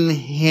in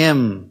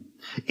him.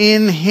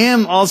 In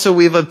him also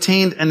we have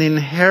obtained an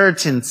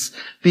inheritance,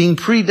 being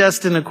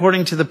predestined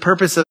according to the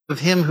purpose of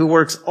him who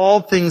works all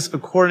things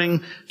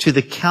according to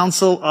the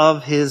counsel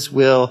of his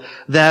will,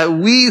 that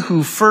we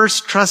who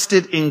first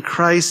trusted in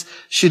Christ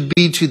should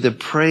be to the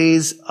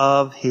praise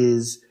of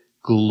his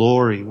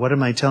glory. What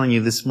am I telling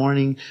you this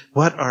morning?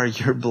 What are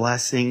your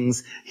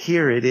blessings?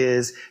 Here it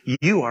is.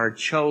 You are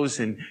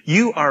chosen.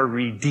 You are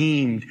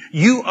redeemed.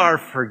 You are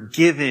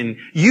forgiven.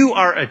 You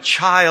are a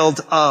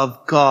child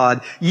of God.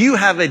 You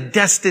have a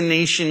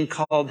destination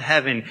called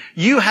heaven.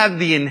 You have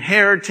the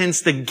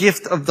inheritance, the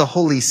gift of the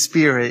Holy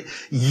Spirit.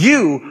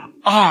 You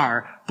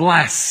are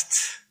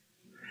blessed.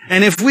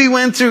 And if we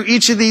went through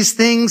each of these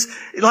things,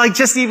 like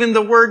just even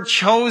the word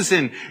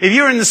chosen, if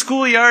you were in the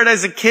schoolyard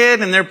as a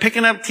kid and they're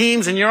picking up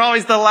teams and you're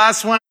always the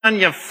last one,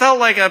 you felt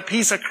like a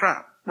piece of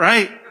crap,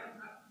 right?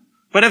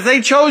 But if they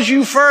chose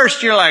you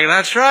first, you're like,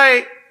 that's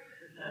right.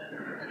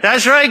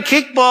 That's right,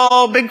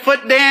 kickball,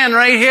 Bigfoot Dan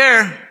right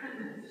here.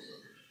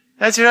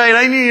 That's right,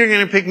 I knew you were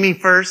going to pick me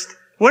first.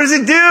 What does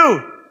it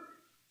do?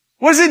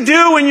 What does it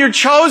do when you're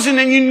chosen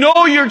and you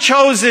know you're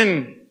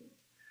chosen?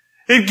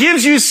 It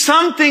gives you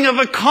something of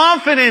a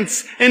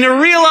confidence and a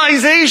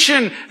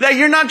realization that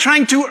you're not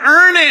trying to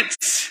earn it.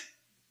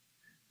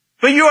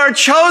 But you are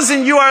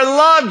chosen, you are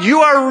loved,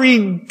 you are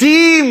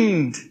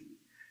redeemed.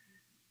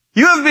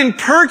 You have been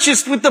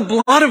purchased with the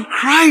blood of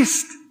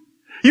Christ.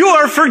 You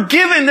are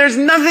forgiven. There's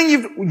nothing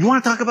you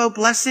want to talk about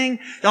blessing?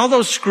 All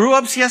those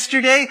screw-ups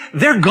yesterday,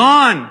 they're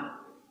gone.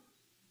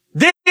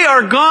 They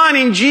are gone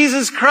in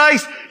Jesus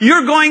Christ.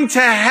 You're going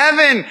to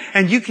heaven.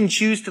 And you can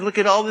choose to look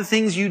at all the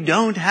things you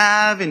don't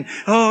have. And,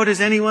 oh,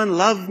 does anyone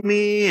love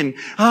me? And,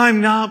 oh,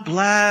 I'm not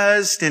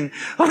blessed. And,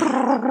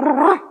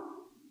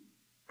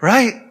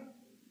 Right?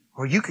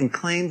 Or you can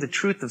claim the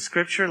truth of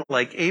Scripture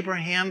like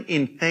Abraham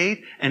in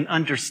faith and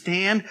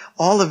understand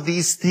all of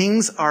these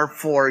things are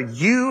for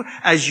you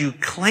as you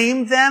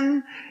claim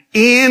them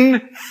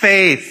in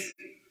faith.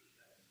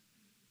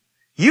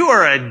 You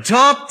are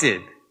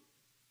adopted.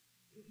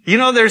 You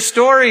know, there's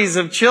stories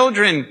of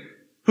children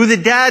who the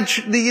dad,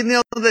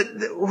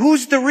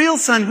 who's the real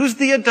son? Who's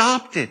the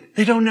adopted?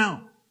 They don't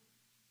know.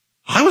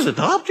 I was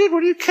adopted?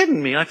 What are you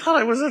kidding me? I thought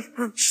I was a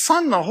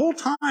son the whole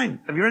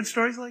time. Have you read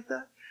stories like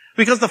that?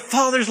 Because the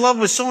father's love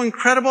was so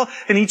incredible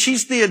and he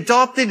treats the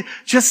adopted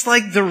just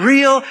like the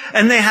real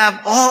and they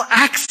have all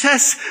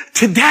access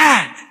to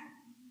dad.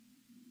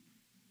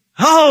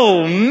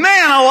 Oh,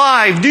 man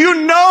alive. Do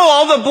you know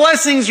all the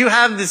blessings you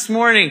have this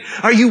morning?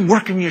 Are you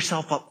working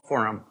yourself up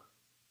for them?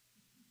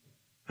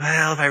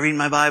 Well, if I read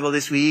my Bible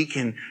this week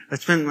and I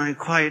spend my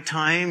quiet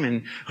time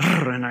and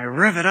I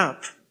rev it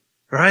up,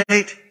 right?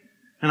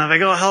 And if I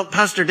go help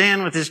Pastor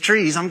Dan with his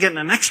trees, I'm getting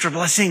an extra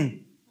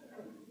blessing.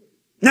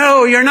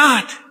 No, you're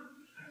not.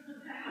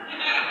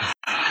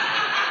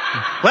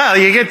 Well,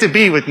 you get to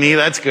be with me.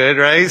 That's good,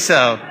 right?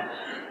 So,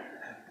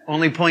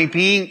 only point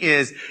being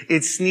is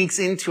it sneaks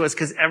into us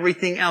because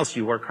everything else,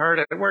 you work hard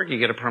at work, you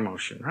get a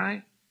promotion,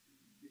 right?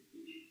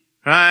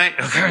 Right?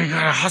 Okay, you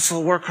gotta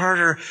hustle, work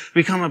harder,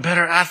 become a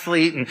better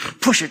athlete, and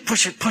push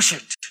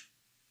it.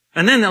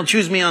 And then they'll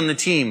choose me on the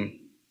team.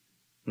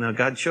 Now,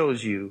 God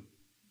chose you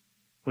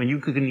when you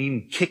couldn't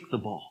even kick the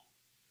ball.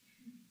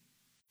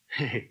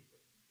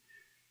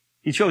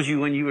 He chose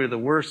you when you were the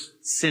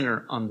worst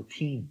sinner on the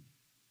team.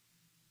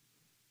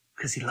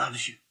 Because He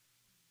loves you.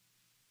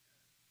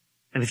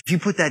 And if you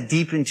put that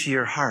deep into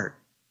your heart,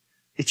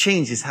 it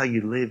changes how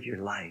you live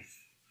your life.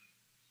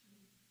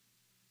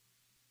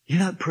 You're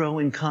not pro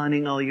and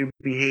conning all your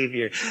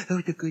behavior. Oh,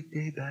 it's a good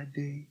day, bad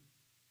day.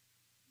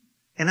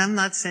 And I'm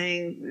not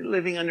saying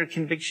living under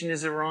conviction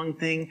is a wrong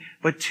thing,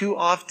 but too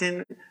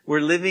often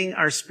we're living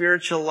our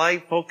spiritual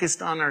life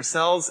focused on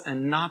ourselves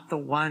and not the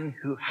one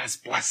who has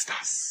blessed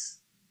us.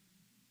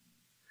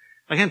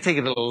 I'm going to take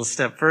it a little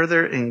step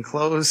further and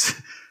close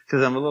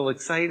because I'm a little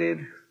excited.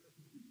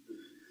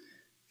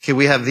 Okay,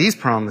 we have these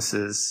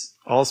promises,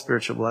 all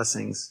spiritual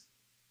blessings.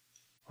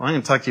 Well, I'm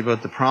going to talk to you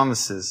about the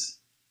promises.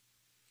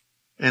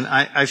 And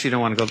I actually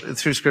don't want to go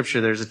through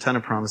Scripture. There's a ton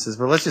of promises,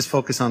 but let's just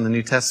focus on the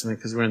New Testament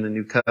because we're in the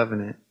New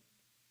Covenant.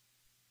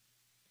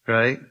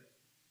 Right?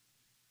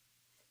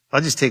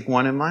 I'll just take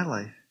one in my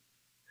life.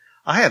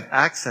 I have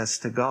access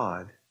to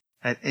God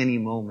at any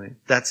moment.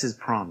 That's His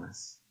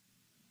promise.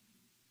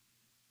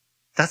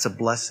 That's a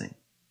blessing.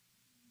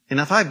 And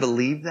if I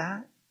believe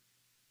that,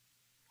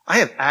 I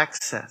have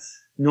access,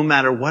 no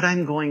matter what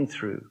I'm going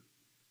through,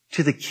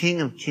 to the King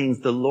of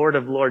Kings, the Lord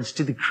of Lords,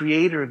 to the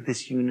Creator of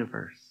this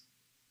universe.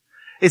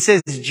 It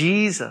says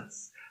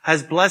Jesus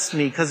has blessed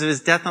me because of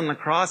His death on the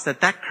cross,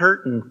 that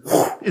curtain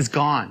is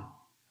gone.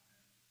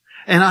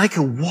 And I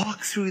can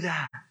walk through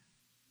that.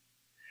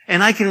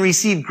 And I can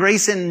receive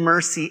grace and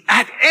mercy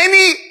at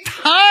any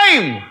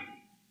time.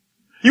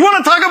 You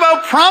want to talk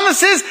about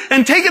promises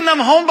and taking them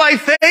home by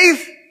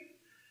faith?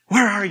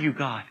 Where are you,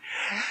 God?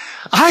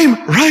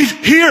 I'm right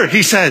here,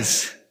 He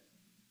says.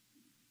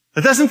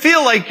 It doesn't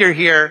feel like you're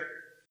here.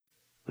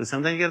 But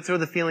sometimes you got to throw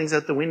the feelings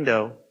out the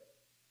window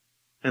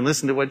and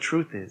listen to what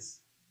truth is.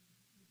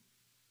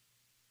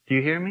 Do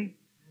you hear me?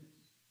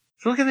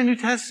 So look at the New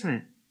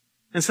Testament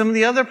and some of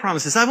the other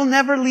promises. I will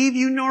never leave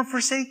you nor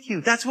forsake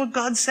you. That's what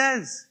God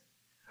says.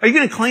 Are you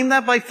going to claim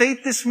that by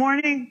faith this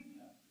morning?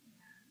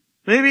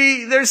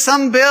 Maybe there's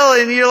some bill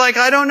and you're like,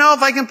 I don't know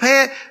if I can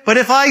pay it. But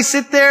if I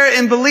sit there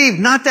and believe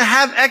not to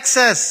have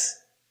excess,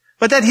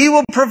 but that He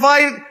will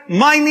provide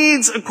my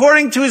needs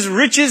according to His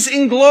riches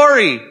in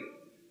glory.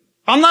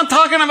 I'm not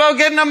talking about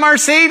getting a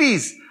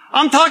Mercedes.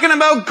 I'm talking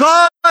about,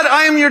 God,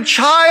 I am your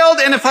child,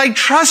 and if I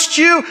trust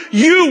you,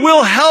 you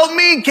will help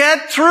me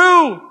get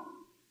through.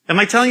 Am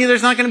I telling you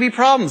there's not going to be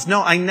problems?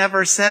 No, I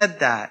never said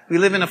that. We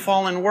live in a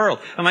fallen world.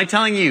 Am I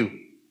telling you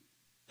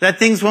that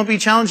things won't be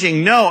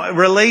challenging? No,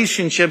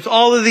 relationships,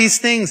 all of these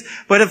things.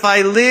 But if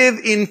I live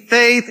in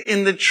faith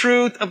in the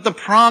truth of the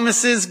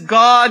promises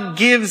God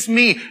gives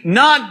me,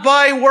 not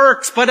by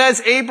works, but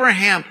as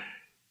Abraham,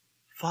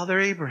 Father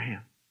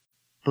Abraham,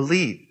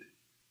 believed.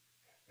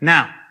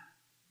 Now,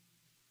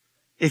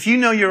 if you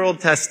know your Old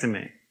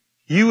Testament,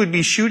 you would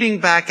be shooting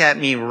back at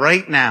me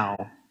right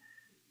now.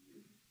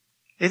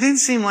 It didn't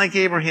seem like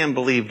Abraham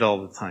believed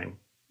all the time.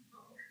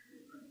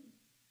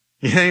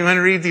 You want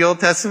to read the Old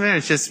Testament?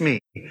 It's just me.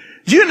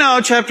 Do you know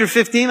chapter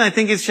 15? I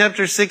think it's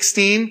chapter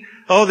 16.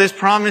 Oh, this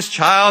promised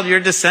child, your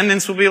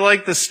descendants will be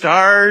like the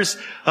stars.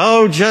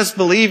 Oh, just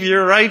believe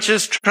you're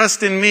righteous.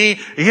 Trust in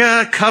me.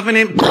 Yeah,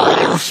 covenant.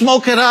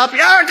 Smoke it up.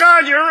 Yeah,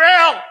 God, you're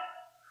real.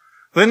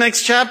 The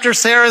next chapter,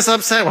 Sarah's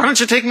upset. Why don't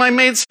you take my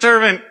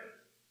maidservant?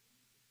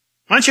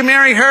 Why don't you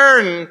marry her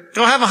and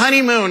go have a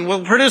honeymoon?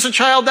 We'll produce a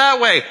child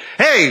that way.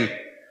 Hey,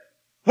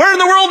 where in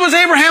the world was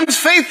Abraham's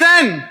faith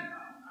then?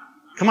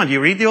 Come on, do you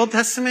read the Old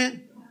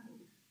Testament?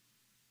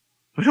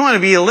 We don't want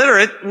to be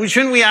illiterate.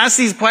 Shouldn't we ask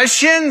these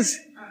questions?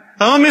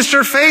 Oh,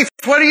 Mr. Faith,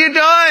 what have you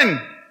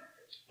done?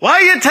 Why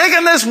are you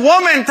taking this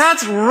woman?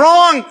 That's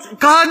wrong.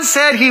 God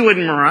said he would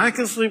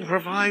miraculously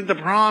provide the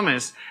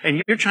promise.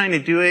 And you're trying to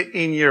do it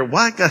in your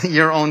what?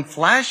 Your own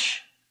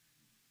flesh?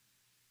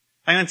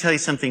 I'm going to tell you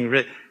something.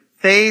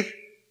 Faith,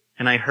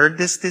 and I heard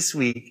this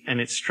week,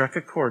 and it struck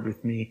a chord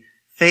with me.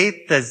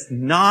 Faith does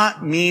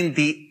not mean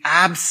the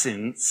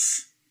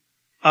absence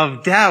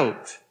of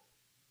doubt.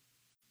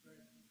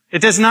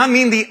 It does not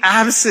mean the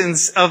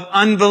absence of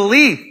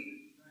unbelief.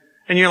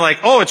 And you're like,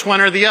 oh, it's one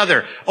or the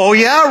other. Oh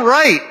yeah,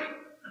 right.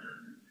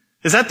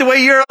 Is that the way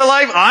you're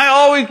alive? I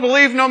always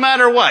believe no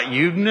matter what.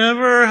 You've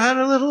never had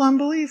a little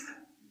unbelief?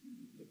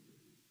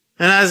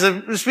 And as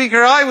a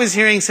speaker I was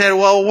hearing said,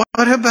 well,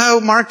 what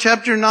about Mark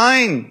chapter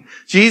 9?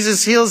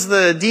 Jesus heals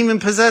the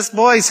demon-possessed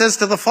boy, says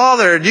to the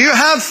father, do you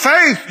have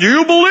faith? Do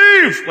you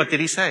believe? What did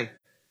he say?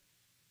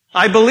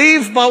 I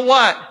believe, but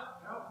what?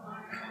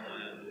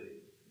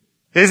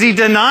 Is he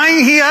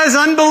denying he has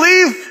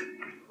unbelief?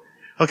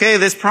 Okay,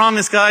 this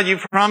promise, God, you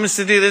promised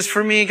to do this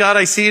for me. God,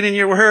 I see it in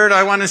your word.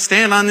 I want to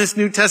stand on this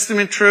New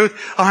Testament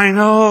truth. I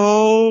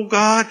know,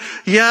 God.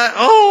 Yeah.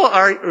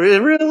 Oh,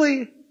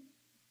 really? I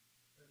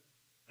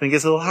think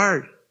it's a little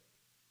hard.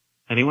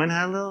 Anyone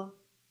had a little?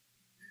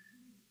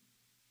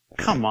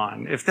 Come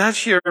on. If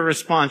that's your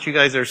response, you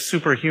guys are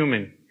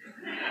superhuman.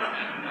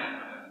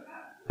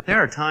 There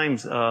are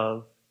times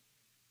of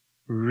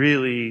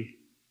really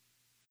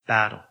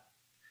battle.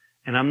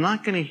 And I'm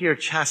not going to here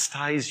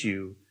chastise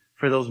you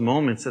for those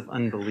moments of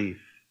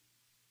unbelief.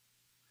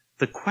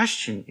 The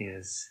question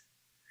is,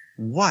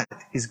 what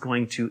is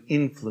going to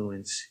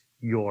influence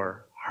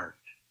your heart?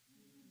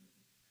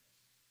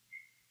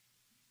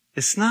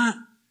 It's not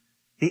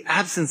the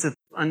absence of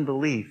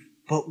unbelief,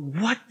 but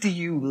what do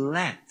you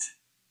let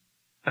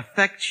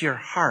affect your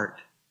heart,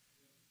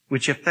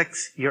 which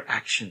affects your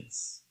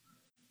actions?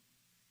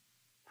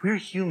 We're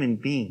human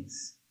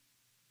beings.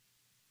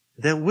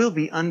 There will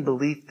be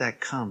unbelief that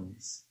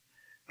comes.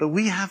 But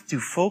we have to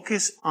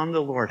focus on the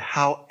Lord.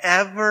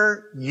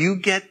 However you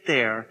get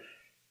there,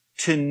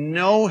 to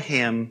know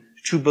Him,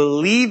 to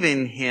believe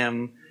in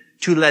Him,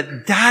 to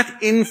let that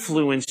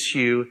influence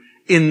you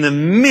in the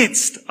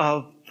midst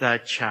of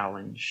that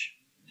challenge.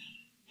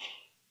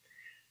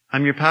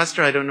 I'm your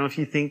pastor. I don't know if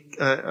you think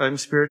I'm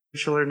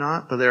spiritual or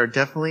not, but there are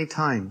definitely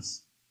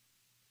times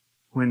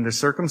when the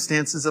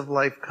circumstances of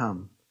life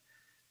come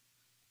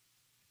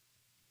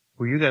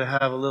where you got to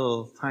have a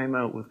little time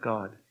out with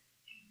God.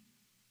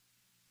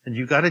 And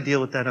you got to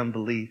deal with that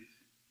unbelief.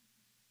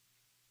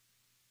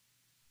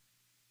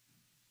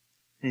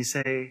 And you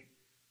say,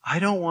 I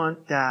don't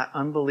want that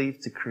unbelief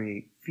to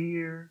create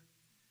fear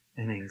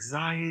and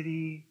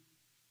anxiety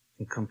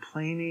and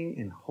complaining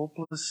and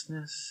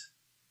hopelessness.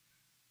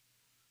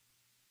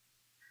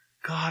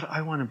 God,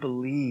 I want to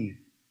believe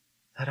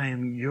that I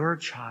am your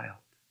child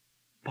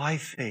by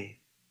faith.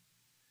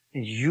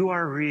 And you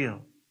are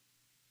real.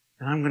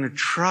 And I'm going to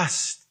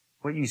trust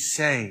what you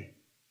say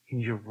in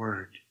your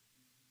word.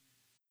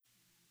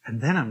 And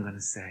then I'm going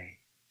to say,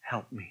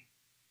 help me.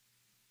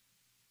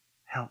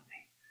 Help me.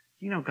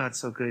 You know God's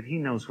so good. He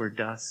knows we're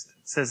dust.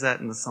 It says that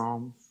in the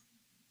Psalms.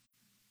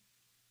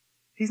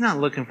 He's not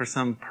looking for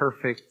some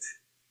perfect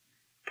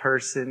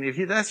person.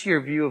 If that's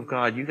your view of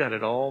God, you got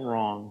it all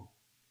wrong.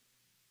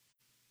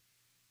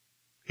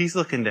 He's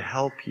looking to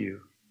help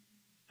you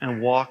and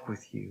walk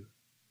with you.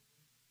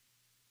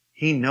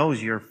 He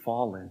knows you're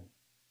fallen.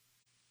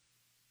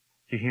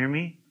 Do you hear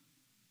me?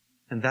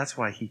 And that's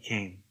why He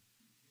came.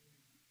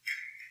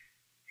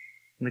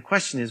 And the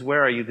question is,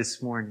 where are you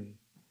this morning?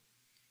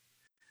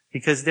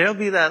 Because there'll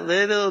be that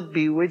little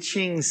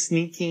bewitching,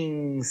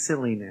 sneaking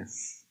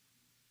silliness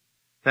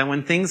that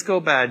when things go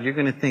bad, you're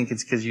going to think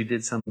it's because you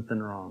did something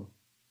wrong.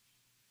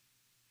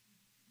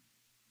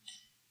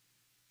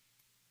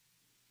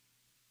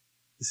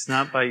 It's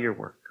not by your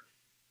work.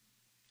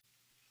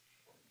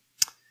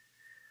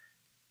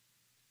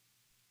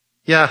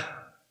 Yeah.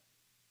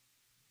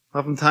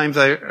 Oftentimes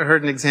I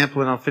heard an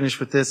example, and I'll finish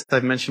with this,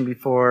 I've mentioned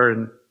before,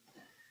 and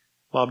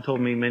Bob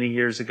told me many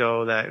years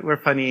ago that we're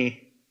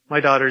funny. My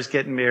daughter's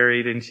getting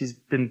married and she's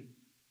been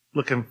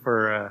looking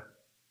for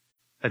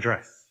a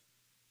dress.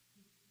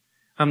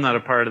 I'm not a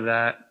part of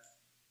that.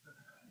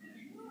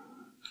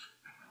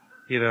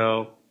 You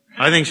know,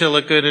 I think she'll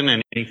look good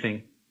in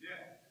anything.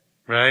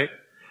 Right?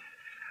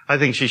 I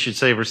think she should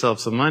save herself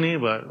some money,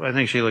 but I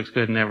think she looks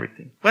good in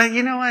everything. Well,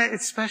 you know what?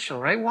 It's special,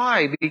 right?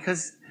 Why?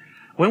 Because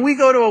when we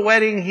go to a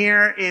wedding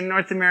here in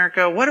North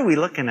America, what are we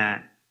looking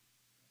at?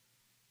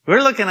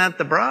 We're looking at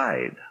the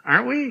bride,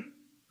 aren't we?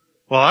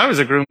 Well, I was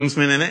a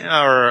groomsman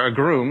or a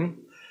groom.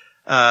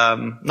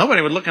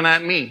 Nobody was looking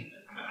at me.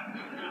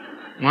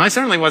 Well, I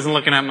certainly wasn't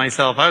looking at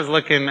myself. I was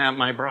looking at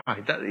my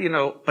bride.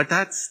 But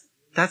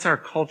that's our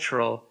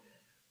cultural.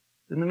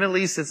 In the Middle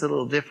East, it's a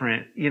little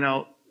different.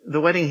 The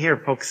wedding here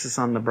focuses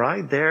on the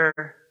bride.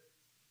 There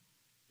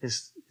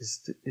is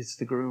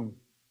the groom.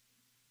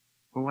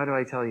 And why do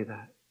I tell you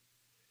that?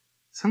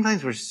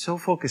 Sometimes we're so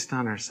focused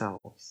on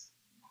ourselves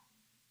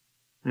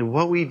and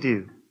what we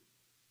do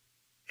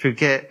to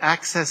get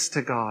access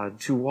to God,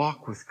 to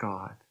walk with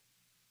God.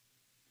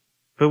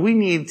 But we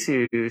need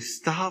to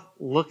stop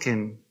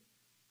looking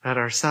at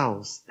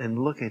ourselves and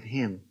look at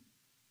him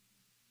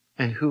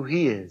and who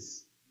he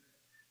is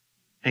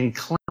and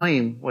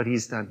claim what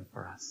he's done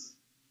for us.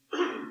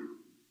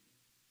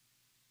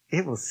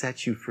 It will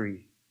set you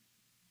free.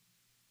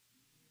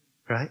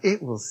 Right?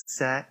 It will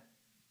set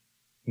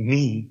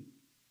me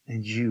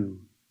and you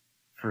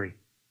free.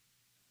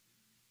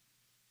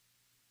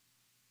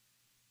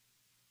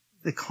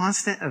 The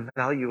constant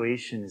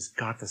evaluation has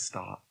got to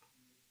stop.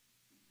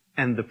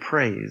 And the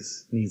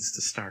praise needs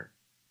to start.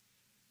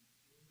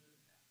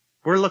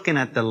 We're looking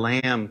at the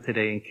Lamb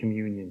today in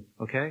communion,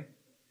 okay?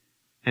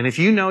 And if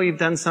you know you've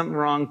done something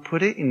wrong,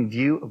 put it in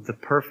view of the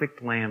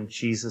perfect Lamb,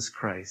 Jesus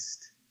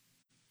Christ.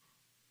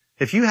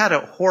 If you had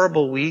a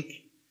horrible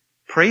week,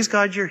 praise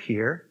God you're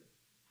here.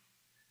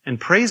 And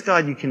praise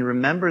God you can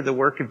remember the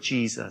work of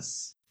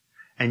Jesus.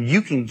 And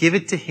you can give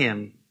it to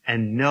him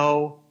and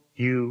know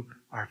you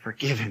are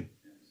forgiven.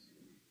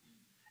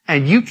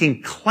 And you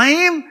can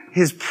claim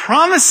his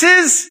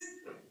promises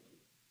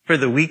for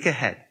the week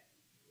ahead.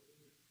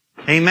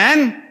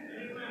 Amen?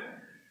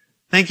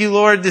 Thank you,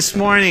 Lord, this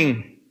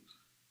morning.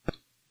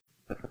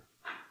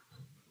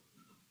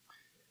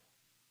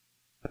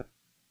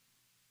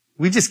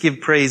 We just give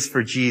praise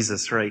for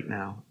Jesus right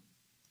now.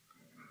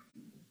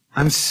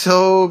 I'm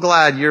so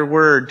glad your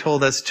word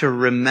told us to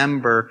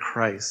remember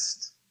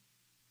Christ.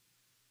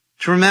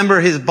 To remember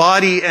his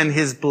body and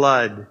his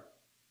blood.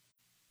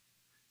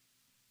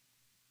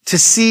 To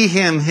see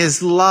him,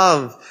 his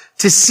love.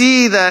 To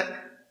see that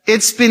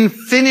it's been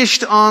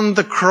finished on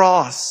the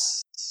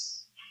cross.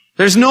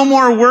 There's no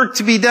more work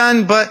to be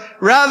done, but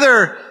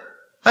rather,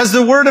 as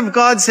the word of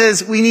God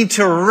says, we need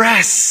to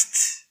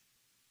rest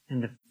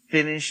in the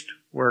finished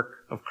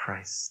work of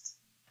Christ.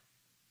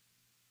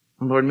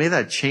 And Lord, may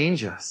that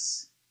change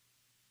us.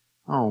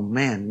 Oh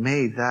man,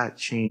 may that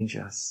change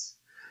us.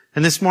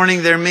 And this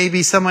morning there may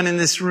be someone in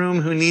this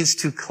room who needs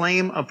to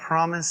claim a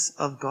promise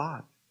of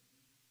God.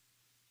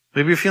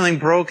 Maybe you're feeling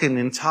broken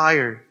and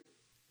tired.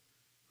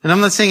 And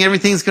I'm not saying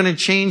everything's going to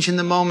change in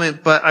the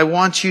moment, but I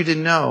want you to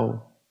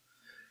know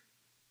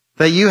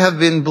that you have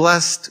been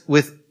blessed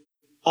with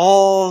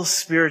all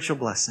spiritual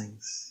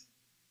blessings.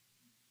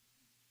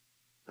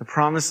 The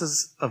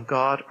promises of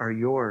God are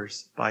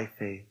yours by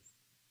faith.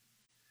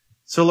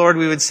 So Lord,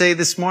 we would say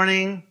this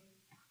morning,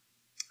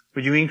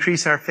 would you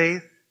increase our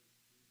faith?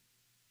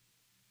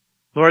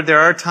 Lord,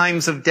 there are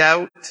times of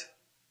doubt.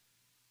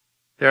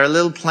 There are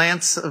little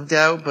plants of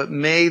doubt, but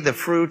may the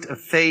fruit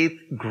of faith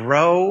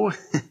grow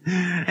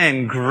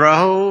and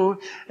grow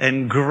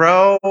and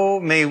grow.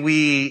 May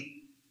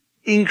we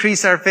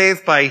increase our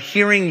faith by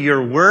hearing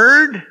your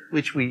word,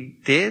 which we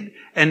did,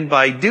 and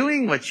by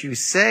doing what you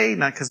say,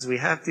 not because we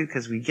have to,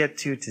 because we get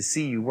to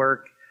see you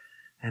work.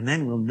 And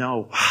then we'll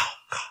know, wow,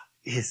 God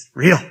is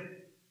real.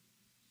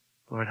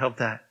 Lord, help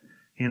that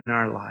in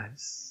our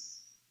lives.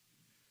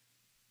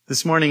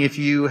 This morning, if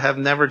you have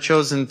never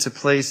chosen to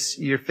place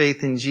your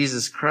faith in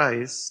Jesus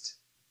Christ,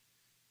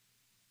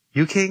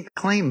 you can't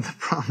claim the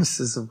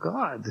promises of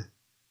God.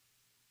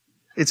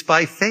 It's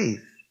by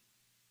faith.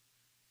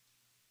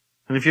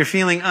 And if you're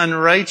feeling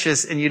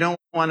unrighteous and you don't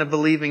want to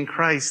believe in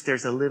Christ,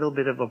 there's a little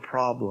bit of a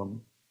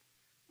problem.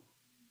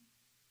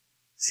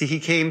 See, he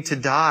came to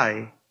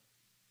die,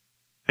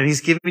 and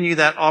he's given you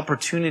that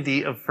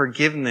opportunity of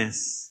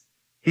forgiveness.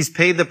 He's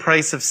paid the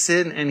price of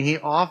sin, and he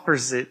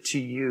offers it to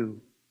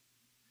you.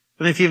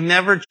 But if you've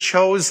never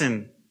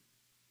chosen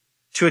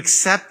to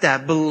accept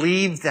that,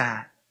 believe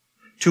that,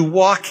 to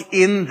walk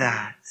in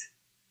that,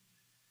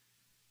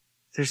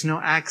 there's no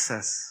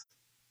access.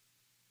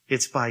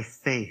 It's by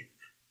faith.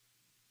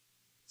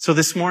 So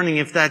this morning,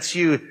 if that's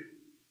you,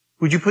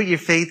 would you put your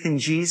faith in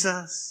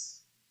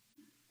Jesus?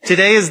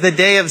 Today is the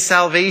day of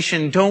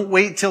salvation. Don't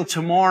wait till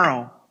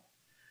tomorrow.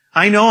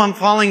 I know I'm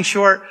falling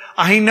short.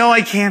 I know I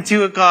can't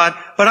do it, God,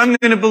 but I'm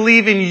going to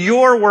believe in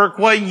your work,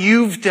 what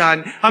you've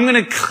done. I'm going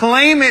to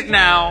claim it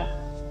now,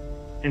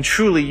 and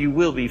truly you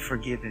will be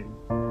forgiven.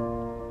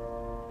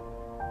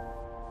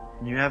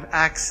 And you have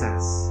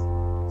access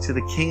to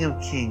the King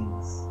of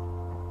Kings,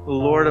 the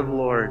Lord of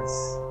Lords.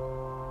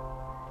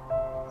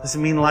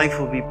 Doesn't mean life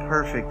will be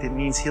perfect. It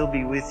means he'll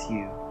be with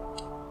you.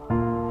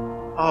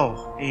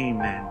 Oh,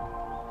 amen.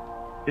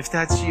 If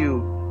that's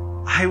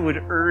you, I would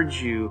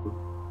urge you,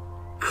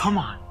 come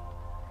on.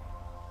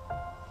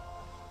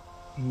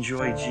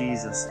 Enjoy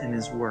Jesus and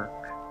his work.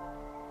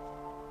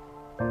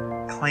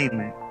 Claim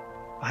it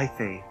by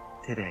faith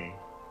today.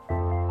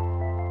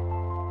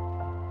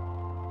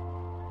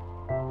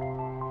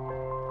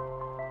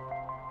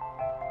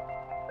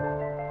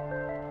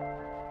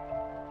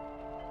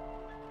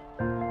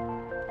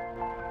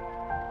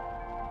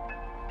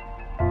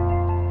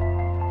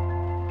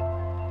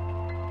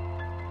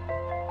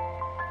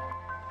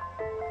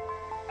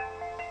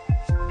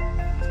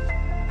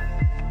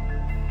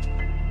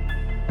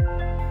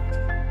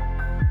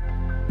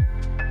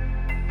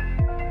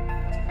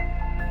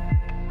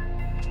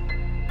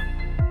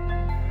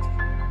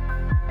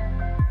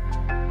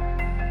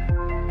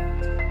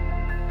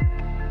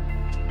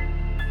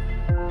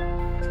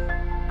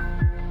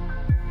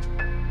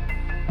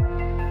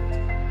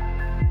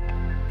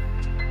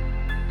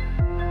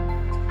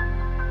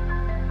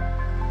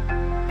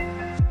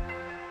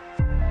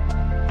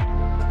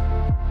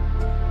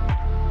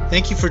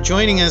 Thank you for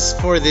joining us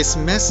for this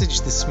message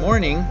this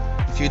morning.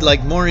 If you'd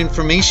like more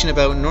information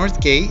about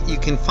Northgate, you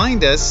can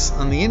find us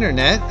on the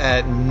internet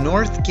at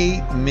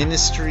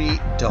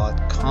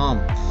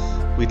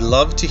northgateministry.com. We'd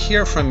love to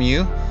hear from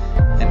you,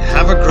 and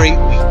have a great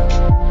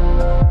week.